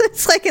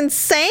 It's like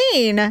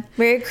insane.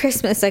 Merry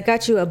Christmas. I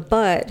got you a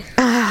butt.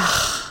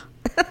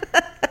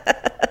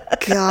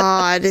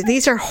 God,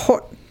 these are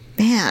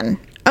man.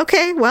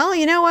 Okay, well,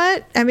 you know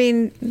what? I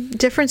mean,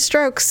 different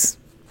strokes,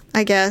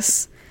 I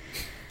guess.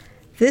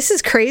 This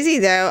is crazy,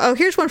 though. Oh,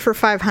 here's one for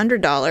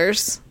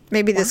 $500.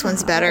 Maybe this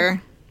one's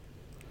better.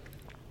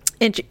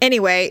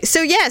 Anyway,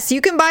 so yes, you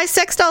can buy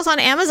sex dolls on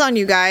Amazon,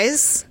 you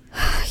guys.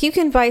 You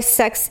can buy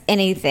sex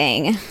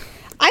anything.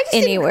 I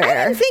anywhere.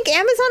 I didn't think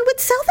Amazon would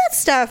sell that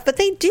stuff, but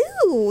they do.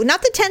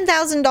 Not the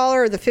 $10,000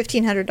 or the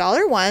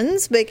 $1,500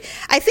 ones, but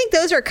I think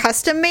those are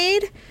custom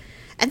made.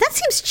 And that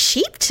seems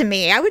cheap to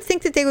me. I would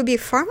think that they would be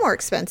far more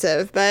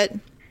expensive, but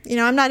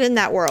I'm not in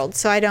that world,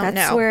 so I don't know.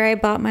 That's where I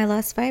bought my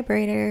last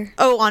vibrator.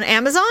 Oh, on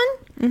Amazon?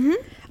 Mm-hmm.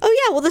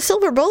 Oh yeah, well the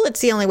silver bullet's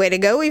the only way to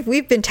go.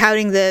 We've been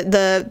touting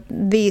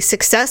the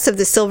success of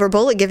the silver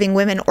bullet giving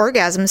women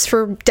orgasms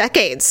for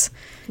decades.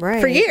 Right.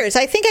 For years.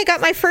 I think I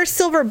got my first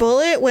silver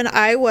bullet when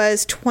I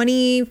was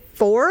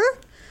 24,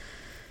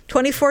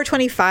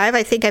 25.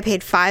 I think I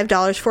paid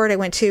 $5 for it. I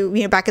went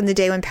to, back in the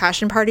day when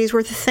passion parties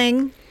were the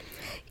thing.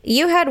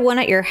 You had one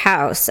at your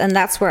house, and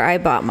that's where I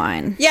bought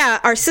mine.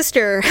 Yeah, our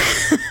sister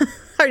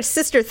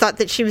thought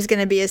that she was going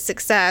to be a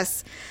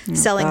success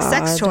selling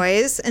sex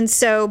toys. And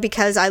so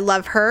because I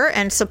love her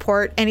and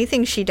support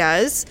anything she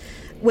does,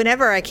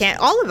 whenever I can,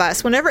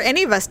 whenever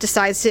any of us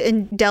decides to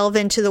delve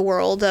into the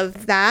world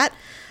of that.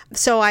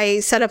 So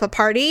I set up a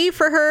party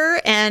for her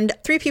and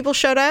 3 people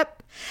showed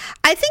up.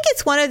 I think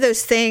it's one of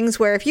those things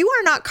where if you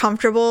are not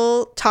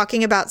comfortable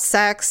talking about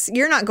sex,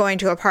 you're not going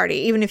to a party,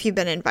 even if you've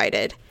been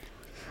invited.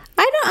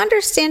 I don't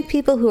understand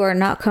people who are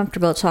not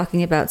comfortable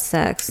talking about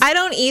sex. I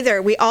don't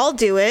either. We all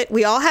do it.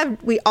 We all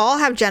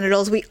have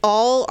genitals. We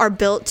all are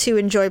built to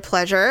enjoy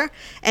pleasure.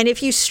 And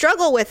if you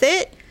struggle with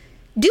it,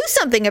 do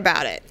something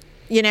about it.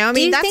 Do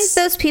you think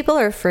those people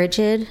are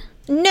frigid?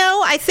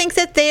 No, I think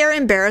that they are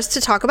embarrassed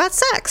to talk about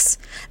sex.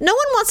 No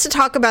one wants to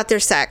talk about their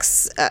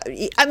sex.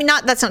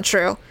 That's not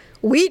true.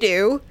 We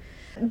do.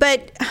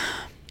 But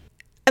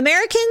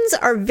Americans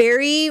are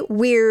very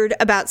weird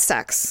about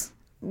sex.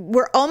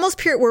 We're almost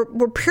pure.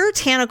 We're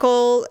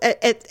puritanical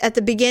at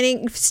the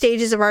beginning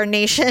stages of our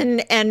nation,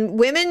 and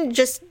women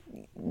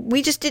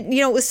we just did.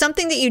 It was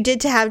something that you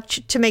did to have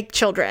to make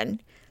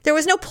children. There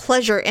was no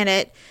pleasure in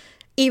it,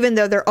 even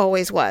though there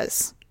always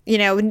was.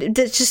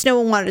 There's just no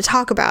one wanted to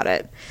talk about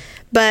it.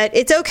 But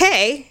it's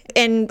okay.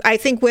 And I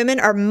think women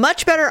are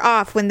much better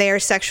off when they are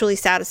sexually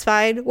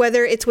satisfied,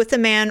 whether it's with a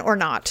man or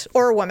not,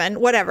 or a woman,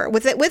 whatever,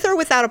 with or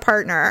without a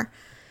partner.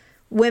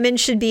 women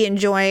should be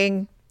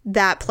enjoying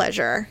that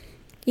pleasure.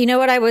 You know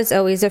what I was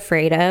always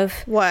afraid of?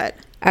 What?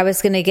 I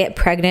was going to get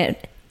pregnant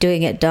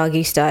doing it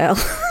doggy style.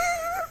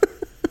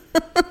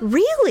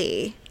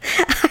 Really?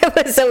 I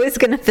was always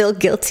going to feel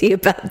guilty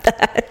about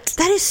that.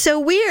 That is so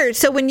weird.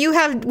 So when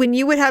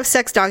you would have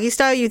sex doggy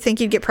style, you think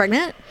you'd get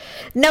pregnant?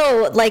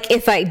 No, like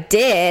if I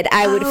did,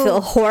 I would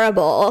feel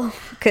horrible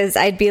because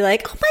I'd be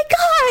like, oh my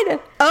God.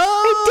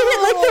 I did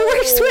it like the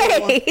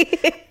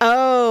worst way.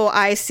 Oh,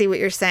 I see what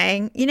you're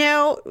saying. You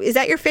know, is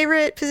that your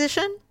favorite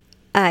position?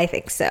 I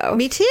think so.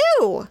 Me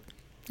too.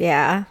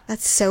 Yeah.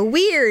 That's so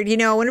weird. You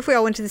know, I wonder if we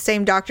all went to the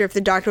same doctor, if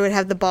the doctor would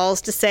have the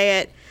balls to say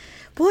it.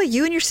 Boy,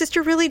 you and your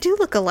sister really do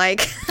look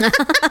alike.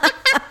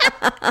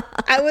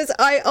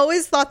 I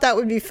always thought that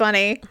would be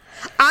funny.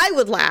 I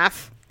would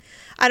laugh.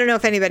 I don't know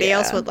if anybody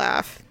else would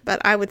laugh,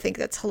 but I would think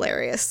that's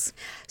hilarious.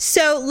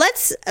 So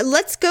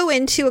let's go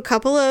into a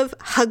couple of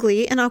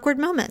ugly and awkward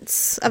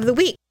moments of the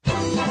week.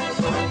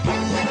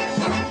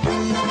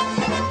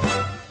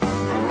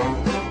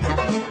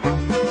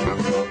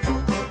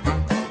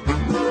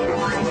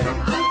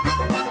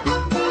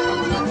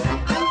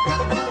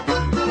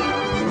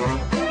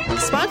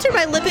 Sponsored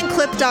by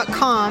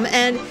lipandclip.com.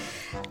 And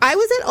I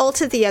was at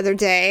Ulta the other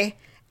day,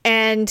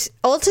 and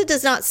Ulta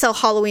does not sell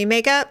Halloween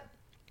makeup.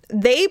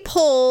 They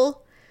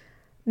pull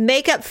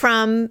makeup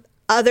from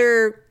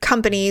other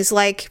companies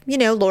like, you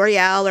know,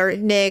 L'Oreal or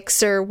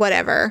NYX or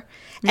whatever.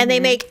 And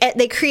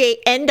they create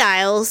end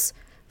dials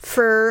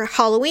for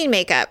Halloween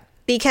makeup,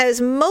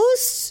 because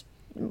most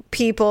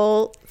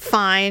people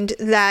find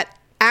that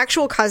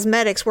actual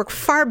cosmetics work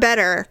far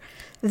better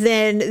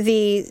than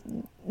the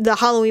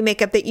Halloween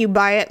makeup that you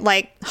buy at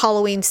like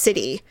Halloween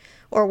City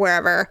or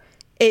wherever.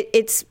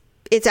 It's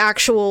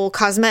actual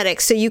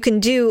cosmetics. So you can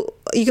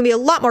be a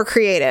lot more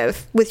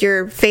creative with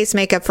your face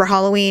makeup for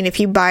Halloween if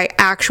you buy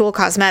actual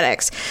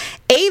cosmetics.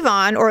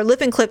 Avon or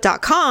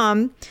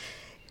lipandclip.com,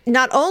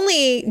 not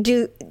only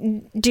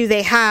do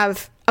they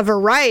have a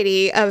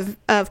variety of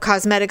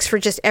cosmetics for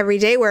just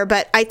everyday wear,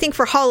 but I think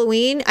for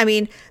Halloween, I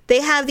mean,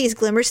 they have these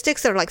glimmer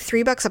sticks that are like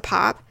 $3 a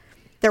pop.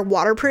 They're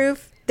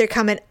waterproof. They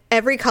come in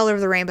every color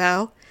of the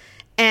rainbow.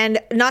 And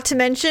not to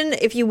mention,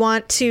 if you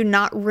want to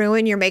not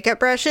ruin your makeup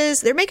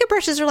brushes, their makeup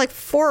brushes are like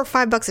 $4 or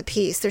 $5 a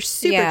piece. They're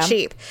super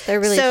cheap. They're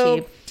really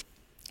cheap.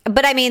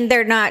 But I mean,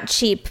 they're not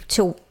cheap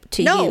to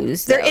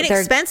use. They're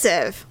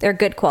inexpensive. They're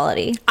good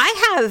quality.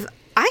 I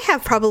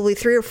have probably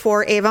 3 or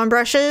 4 Avon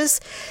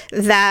brushes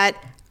that,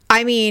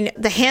 I mean,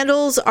 the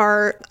handles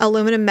are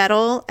aluminum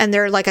metal and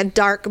they're like a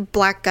dark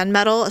black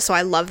gunmetal, so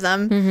I love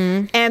them.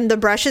 Mm-hmm. And the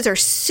brushes are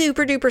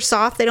super duper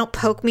soft. They don't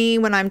poke me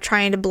when I'm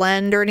trying to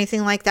blend or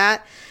anything like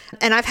that.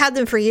 And I've had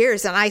them for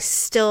years, and I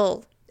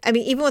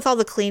mean, even with all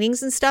the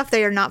cleanings and stuff,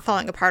 they are not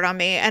falling apart on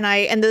me.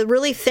 And the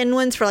really thin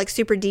ones for like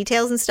super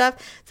details and stuff,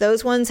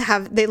 those ones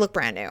they look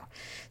brand new.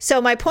 So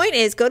my point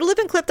is, go to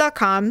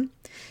lipandclip.com.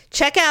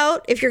 Check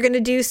out if you're going to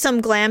do some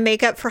glam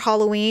makeup for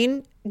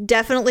Halloween.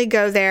 Definitely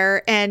go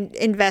there and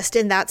invest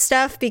in that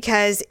stuff,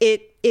 because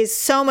it is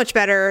so much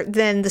better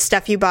than the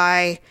stuff you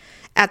buy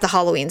at the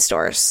Halloween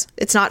stores.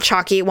 It's not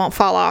chalky. It won't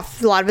fall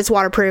off. A lot of it's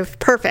waterproof.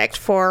 Perfect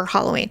for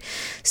Halloween.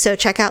 So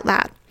check out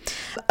that.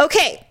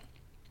 Okay.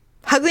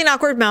 Ugly and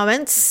awkward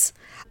moments.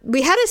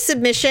 We had a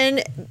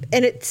submission,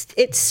 and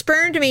it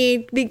spurned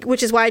me,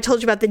 which is why I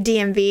told you about the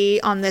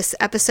DMV on this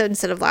episode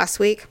instead of last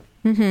week.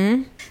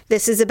 Mm-hmm.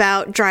 This is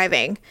about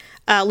driving,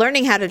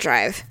 learning how to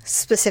drive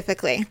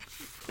specifically.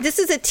 This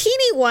is a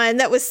teeny one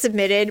that was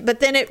submitted,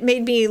 but then it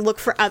made me look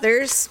for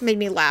others, made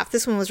me laugh.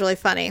 This one was really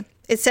funny.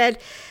 It said,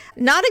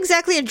 not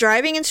exactly a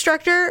driving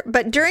instructor,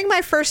 but during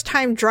my first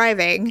time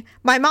driving,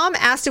 my mom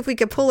asked if we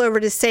could pull over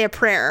to say a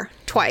prayer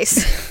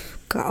twice.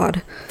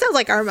 God. Sounds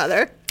like our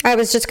mother. I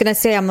was just going to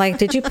say, I'm like,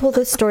 did you pull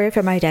this story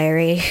from my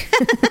diary?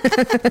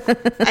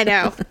 I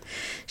know.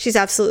 She's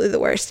absolutely the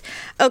worst.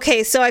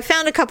 Okay, so I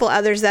found a couple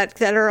others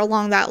that are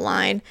along that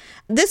line.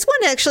 This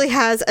one actually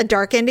has a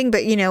dark ending,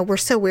 but, you know, we're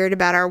so weird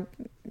about our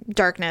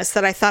darkness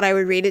that I thought I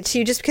would read it to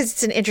you just because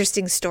it's an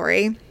interesting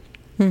story.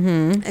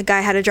 Mm-hmm. A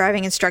guy had a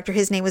driving instructor.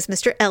 His name was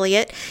Mr.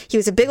 Elliott. He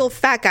was a big old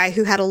fat guy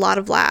who had a lot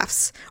of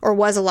laughs, or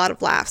was a lot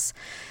of laughs.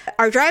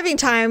 Our driving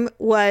time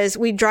was,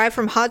 we'd drive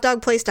from hot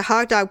dog place to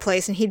hot dog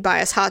place, and he'd buy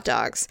us hot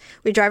dogs.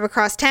 We'd drive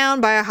across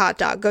town, buy a hot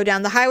dog, go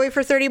down the highway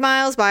for 30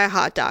 miles, buy a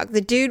hot dog.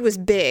 The dude was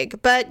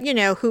big, but, you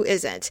know, who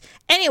isn't?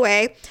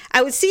 Anyway,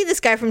 I would see this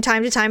guy from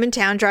time to time in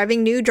town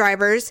driving new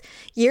drivers.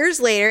 Years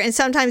later, and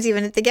sometimes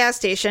even at the gas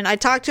station, I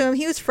talked to him.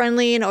 He was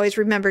friendly and always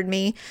remembered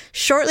me.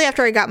 Shortly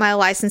after I got my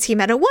license, he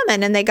met a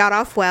woman, and they got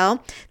off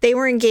well. They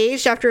were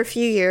engaged after a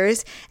few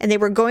years, and they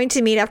were going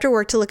to meet after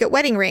work to look at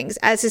wedding rings.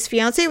 As his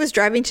fiancée was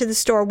driving to the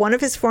store, one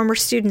of his former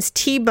students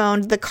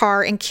T-boned the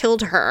car and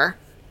killed her.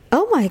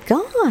 Oh my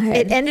God.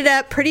 It ended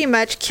up pretty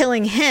much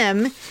killing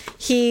him.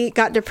 He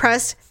got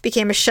depressed,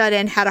 became a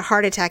shut-in, had a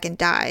heart attack, and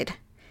died.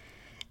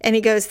 And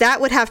he goes,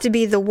 that would have to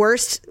be the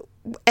worst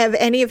of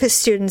any of his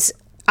students,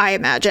 I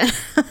imagine.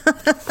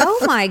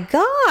 Oh my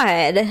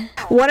God.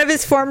 One of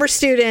his former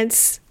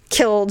students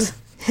killed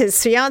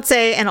his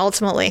fiance and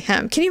ultimately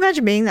him. Can you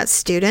imagine being that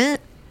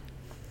student?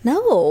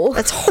 No.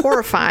 That's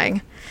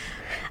horrifying.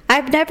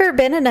 I've never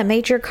been in a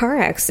major car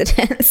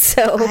accident,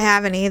 so I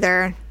haven't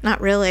either. Not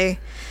really.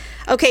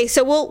 Okay,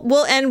 so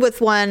we'll end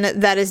with one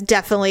that is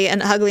definitely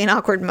an ugly and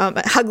awkward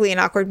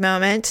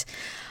moment.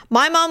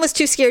 My mom was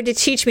too scared to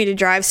teach me to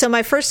drive, so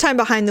my first time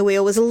behind the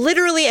wheel was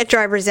literally at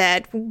driver's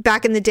ed,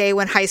 back in the day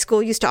when high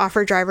school used to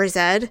offer driver's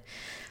ed.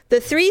 The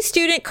 3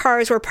 student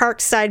cars were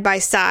parked side by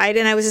side,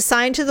 and I was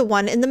assigned to the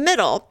one in the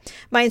middle.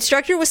 My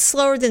instructor was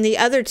slower than the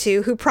other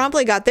 2, who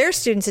promptly got their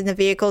students in the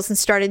vehicles and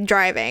started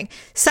driving.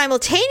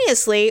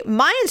 Simultaneously,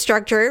 my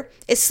instructor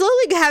is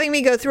slowly having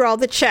me go through all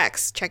the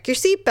checks. Check your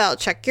seatbelt,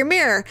 check your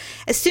mirror.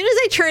 As soon as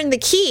I turned the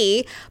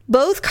key,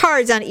 both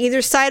cars on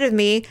either side of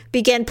me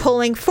began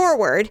pulling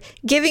forward,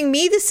 giving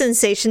me the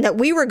sensation that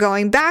we were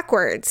going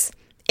backwards.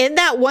 In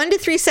that 1 to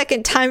 3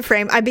 second time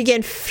frame, I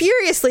began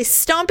furiously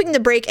stomping the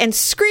brake and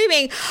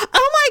screaming,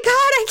 "Oh my God,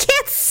 I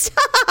can't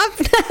stop!"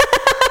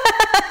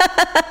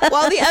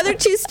 While the other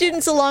 2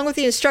 students, along with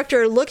the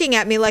instructor, are looking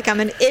at me like I'm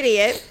an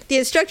idiot, the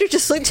instructor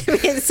just looked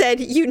at me and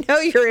said, "You know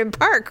you're in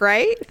park,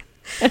 right?"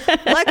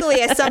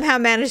 Luckily, I somehow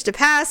managed to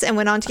pass and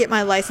went on to get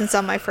my license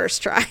on my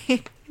first try.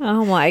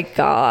 oh my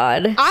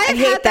God. I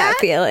hate that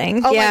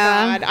feeling. Oh my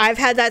God. I've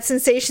had that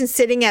sensation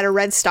sitting at a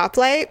red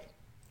stoplight.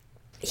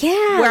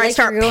 Yeah, where I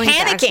start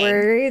panicking.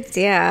 Backwards.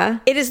 Yeah.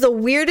 It is the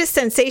weirdest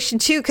sensation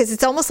too, because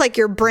it's almost like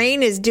your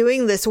brain is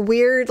doing this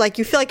weird, like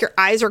you feel like your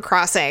eyes are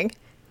crossing.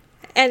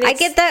 And I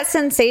get that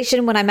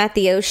sensation when I'm at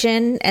the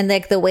ocean and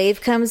like the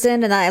wave comes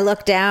in and I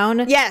look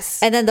down.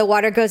 Yes. And then the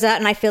water goes out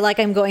and I feel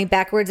like I'm going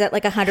backwards at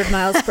like 100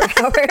 miles per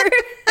hour.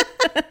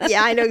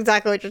 Yeah, I know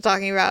exactly what you're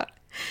talking about.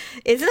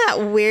 Isn't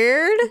that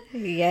weird?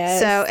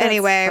 Yes. So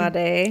anyway,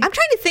 funny. I'm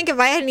trying to think if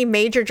I had any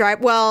major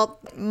drive. Well,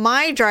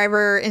 my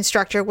driver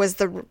instructor was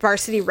the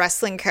varsity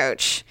wrestling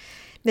coach,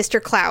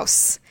 Mr.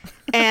 Klaus.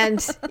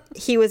 And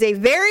he was a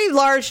very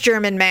large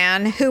German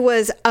man who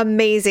was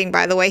amazing,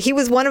 by the way. He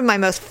was one of my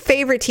most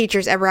favorite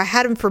teachers ever. I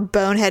had him for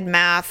bonehead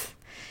math.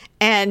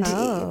 And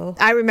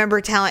I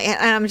remember telling,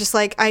 and I'm just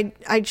like,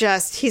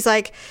 he's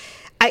like,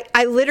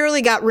 I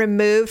literally got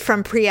removed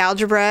from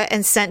pre-algebra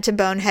and sent to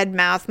bonehead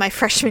math my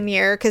freshman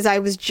year because I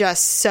was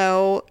just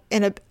so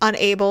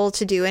unable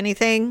to do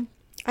anything.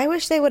 I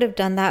wish they would have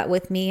done that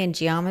with me in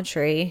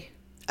geometry.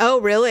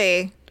 Oh,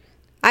 really?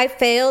 I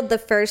failed the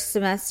first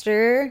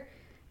semester,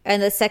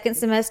 and the second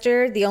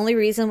semester, the only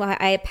reason why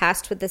I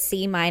passed with a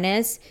C-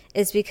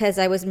 is because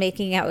I was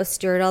making out with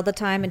Stuart all the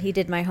time and he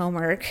did my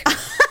homework.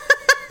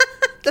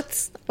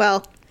 That's,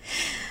 well...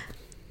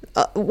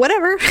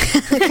 whatever.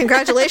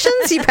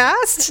 Congratulations, you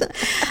passed.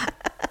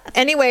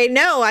 Anyway,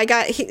 no,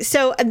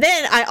 so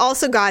then I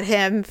also got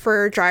him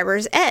for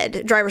driver's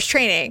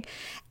training.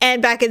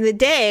 And back in the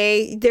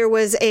day, there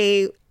was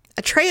a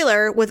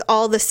trailer with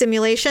all the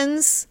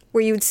simulations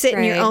where you would sit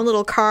in your own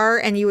little car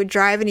and you would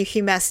drive, and if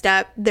you messed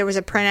up, there was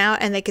a printout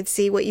and they could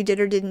see what you did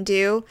or didn't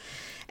do.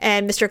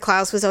 And Mr.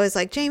 Klaus was always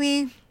like,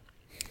 "Jamie,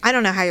 I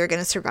don't know how you're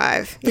going to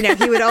survive." You know,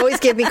 he would always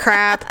give me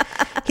crap.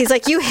 He's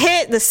like, "You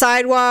hit the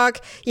sidewalk,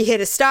 you hit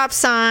a stop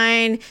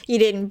sign, you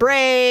didn't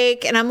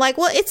brake." And I'm like,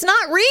 "Well, it's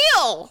not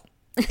real.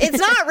 It's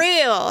not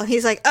real."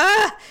 He's like,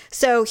 "Ugh."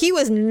 So he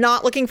was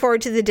not looking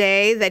forward to the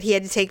day that he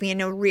had to take me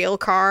in a real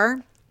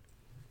car.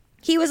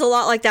 He was a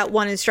lot like that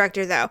one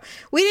instructor, though.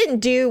 We didn't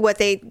do what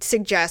they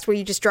suggest, where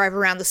you just drive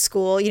around the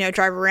school,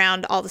 drive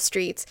around all the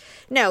streets.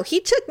 No,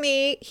 he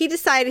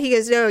decided, he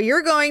goes, "No,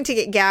 you're going to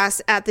get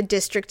gas at the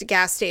district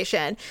gas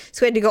station."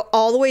 So we had to go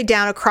all the way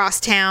down across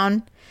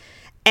town.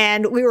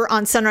 And we were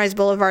on Sunrise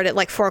Boulevard at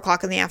like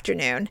 4:00 in the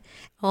afternoon.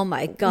 Oh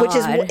my God.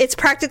 It's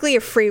practically a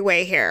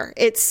freeway here.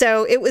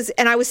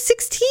 And I was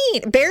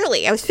 16,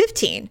 barely. I was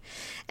 15.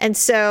 And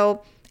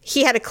so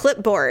he had a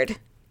clipboard.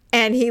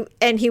 And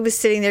he was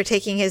sitting there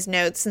taking his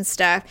notes and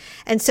stuff.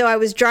 And so I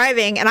was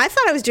driving, and I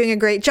thought I was doing a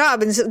great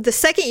job. And so the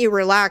second you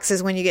relax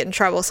is when you get in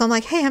trouble. So I'm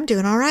like, "Hey, I'm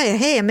doing all right.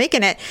 Hey, I'm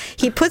making it."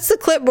 He puts the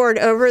clipboard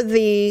over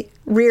the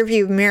rear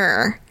view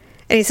mirror.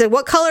 And he said,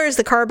 "What color is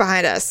the car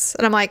behind us?"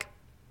 And I'm like,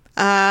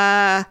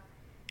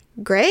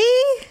 gray?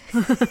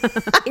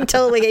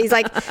 He's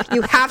like,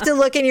 "You have to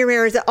look in your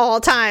mirrors at all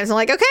times." I'm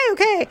like,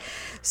 okay.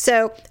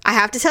 So I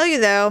have to tell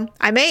you, though,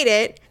 I made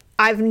it.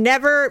 I've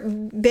never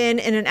been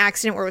in an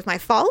accident where it was my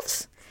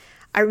fault.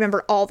 I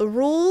remember all the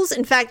rules.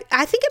 In fact,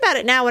 I think about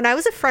it now. When I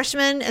was a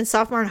freshman and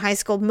sophomore in high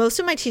school, most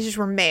of my teachers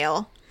were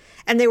male,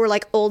 and they were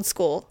like old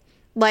school.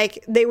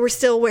 Like they were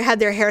still had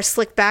their hair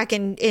slicked back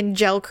in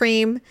gel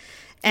cream,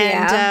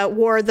 and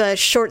wore the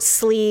short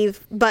sleeve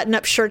button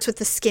up shirts with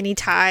the skinny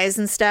ties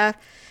and stuff.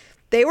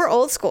 They were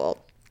old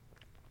school,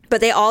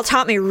 but they all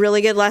taught me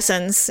really good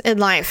lessons in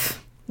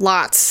life.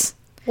 Lots.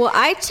 Well,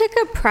 I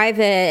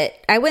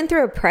went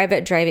through a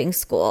private driving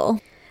school.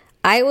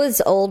 I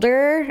was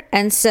older,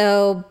 and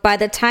so by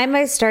the time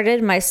I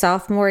started my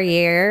sophomore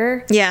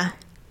year,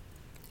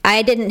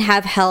 I didn't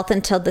have health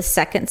until the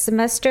second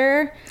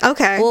semester.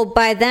 Okay. Well,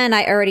 by then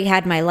I already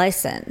had my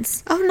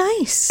license. Oh,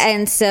 nice.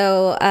 And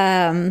so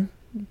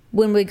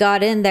when we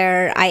got in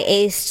there, I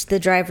aced the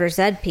driver's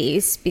ed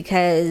piece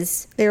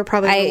because They were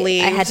probably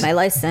relieved. I had my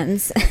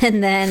license.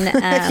 And then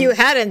If you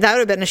hadn't, that would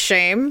have been a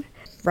shame.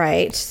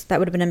 right, that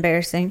would have been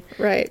embarrassing.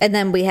 Right. And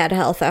then we had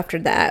health after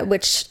that,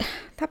 which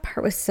that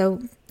part was so...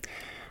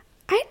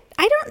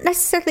 I don't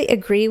necessarily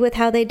agree with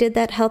how they did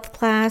that health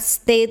class.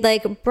 They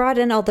like brought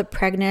in all the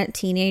pregnant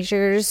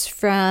teenagers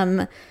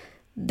from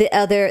the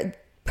other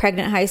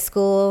pregnant high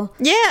school.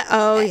 Yeah.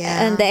 Oh,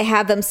 yeah. And they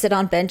have them sit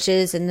on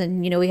benches, and then,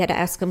 we had to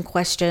ask them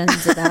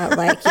questions about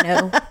like,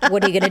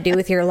 what are you going to do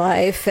with your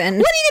life? And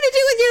What are you going to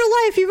do with your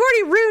life? You've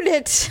already ruined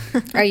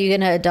it. are you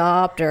going to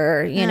adopt,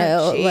 or,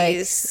 like,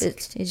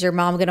 jeez. is your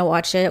mom going to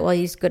watch it while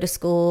you go to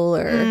school,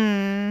 or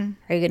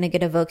are you going to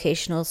get a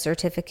vocational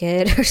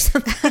certificate or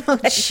something? Oh,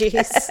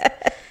 jeez.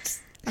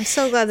 I'm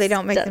so glad they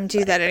don't make them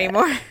do that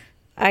anymore.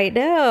 I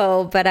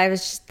know, but I was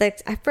just like,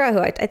 I forgot who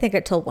I think I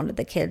told one of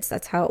the kids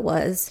that's how it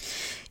was.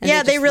 And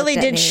Yeah, they just really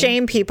looked at did me.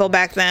 shame people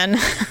back then.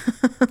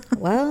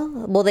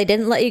 Well, they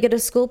didn't let you get to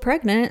school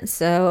pregnant,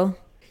 so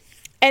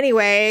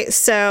Anyway,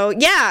 so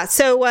yeah.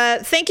 So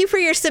thank you for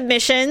your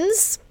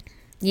submissions.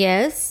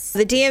 yes.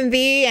 The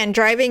DMV and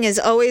driving is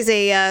always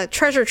a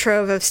treasure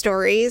trove of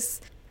stories.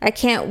 I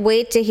can't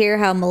wait to hear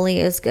how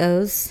Malia's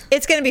goes.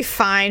 It's going to be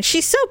fine.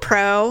 She's so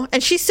pro,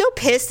 and she's so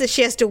pissed that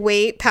she has to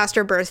wait past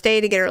her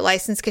birthday to get her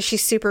license because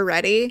she's super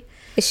ready.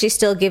 Is she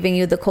still giving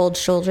you the cold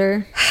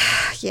shoulder?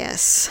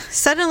 Yes.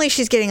 Suddenly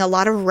she's getting a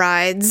lot of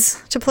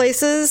rides to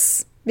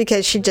places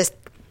because she just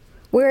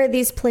Where are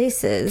these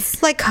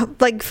places? like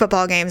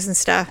football games and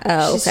stuff.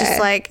 Oh, She's okay. just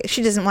like,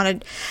 she doesn't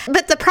want to.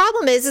 But the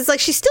problem is like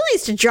she still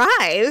needs to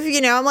drive.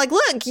 I'm like,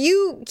 look,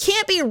 you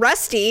can't be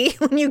rusty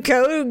when you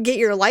go get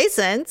your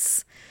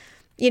license.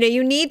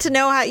 You need to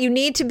know how. You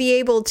need to be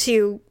able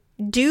to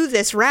do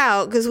this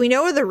route because we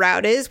know where the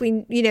route is.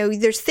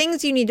 There's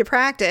things you need to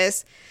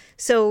practice.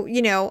 So,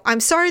 I'm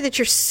sorry that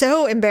you're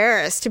so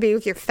embarrassed to be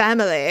with your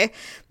family,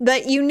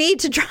 but you need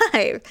to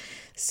drive.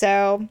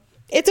 So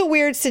it's a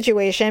weird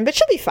situation, but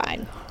she'll be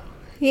fine.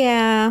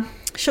 Yeah.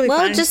 She'll be Well,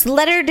 fine. just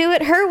let her do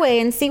it her way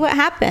and see what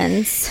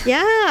happens.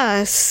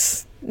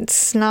 Yes,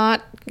 it's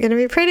not gonna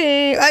be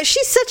pretty.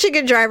 She's such a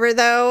good driver,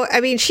 though.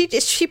 I mean, she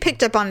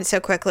picked up on it so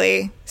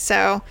quickly.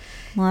 So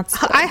Well, that's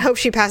good. I hope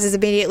she passes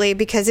immediately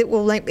because it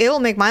will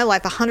make my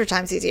life 100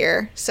 times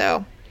easier.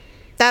 So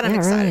that I'm Yeah,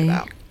 excited really.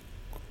 about.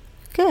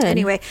 Good.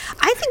 Anyway,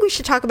 I think we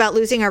should talk about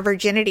losing our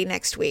virginity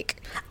next week.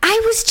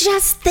 I was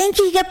just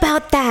thinking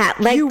about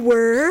that. Like,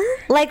 were?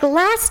 like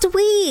last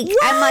week.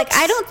 I'm like, What?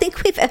 I don't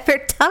think we've ever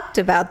talked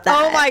about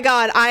that. Oh my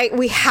God!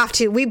 We have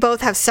to. We both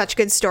have such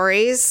good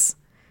stories.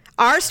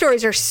 Our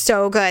stories are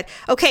so good.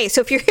 Okay, so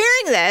if you're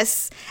hearing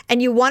this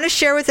and you want to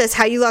share with us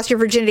how you lost your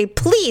virginity,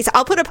 please,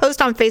 I'll put a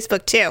post on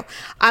Facebook too.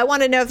 I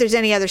want to know if there's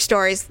any other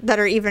stories that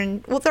are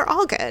even, well, they're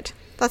all good.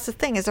 That's the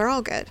thing, is they're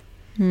all good.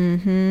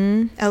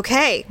 Mm-hmm.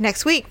 Okay,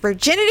 next week,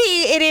 virginity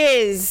it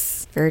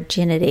is.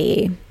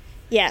 Virginity.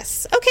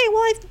 Yes. Okay,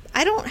 well,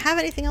 I don't have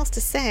anything else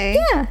to say.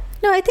 Yeah.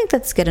 No, I think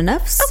that's good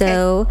enough.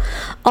 So,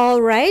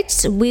 all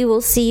right. We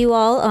will see you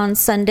all on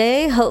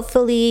Sunday.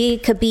 Hopefully,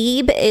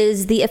 Khabib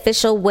is the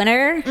official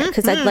winner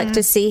because I'd like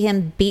to see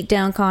him beat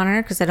down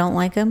Conor because I don't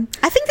like him.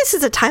 I think this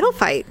is a title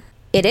fight.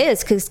 It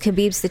is because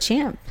Khabib's the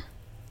champ.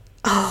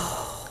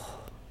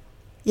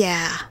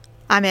 Yeah,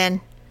 I'm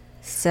in.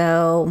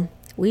 So,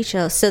 we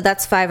shall. So,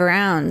 that's 5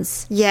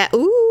 rounds. Yeah.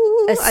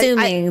 Ooh.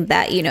 Assuming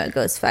that, it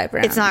goes 5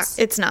 rounds.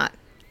 It's not.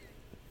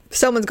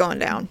 Someone's going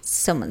down.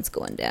 Someone's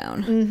going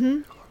down.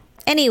 Mm-hmm.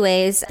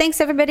 Anyways, thanks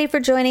everybody for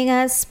joining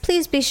us.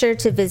 Please be sure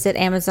to visit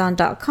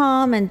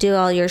Amazon.com and do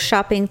all your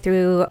shopping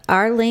through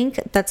our link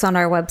that's on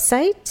our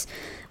website.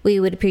 We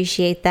would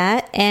appreciate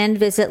that. And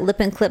visit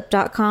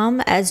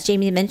lipandclip.com. As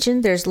Jamie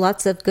mentioned, there's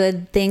lots of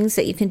good things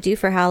that you can do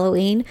for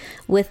Halloween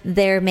with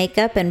their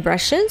makeup and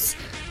brushes.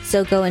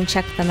 So go and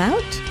check them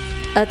out.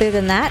 Other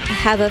than that,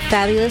 have a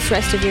fabulous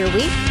rest of your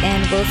week,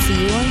 and we'll see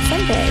you on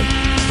Sunday.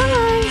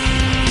 Bye!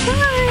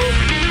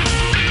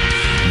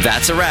 Bye!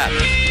 That's a wrap.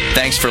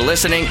 Thanks for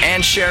listening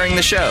and sharing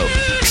the show.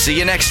 See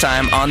you next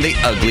time on The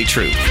Ugly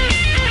Truth.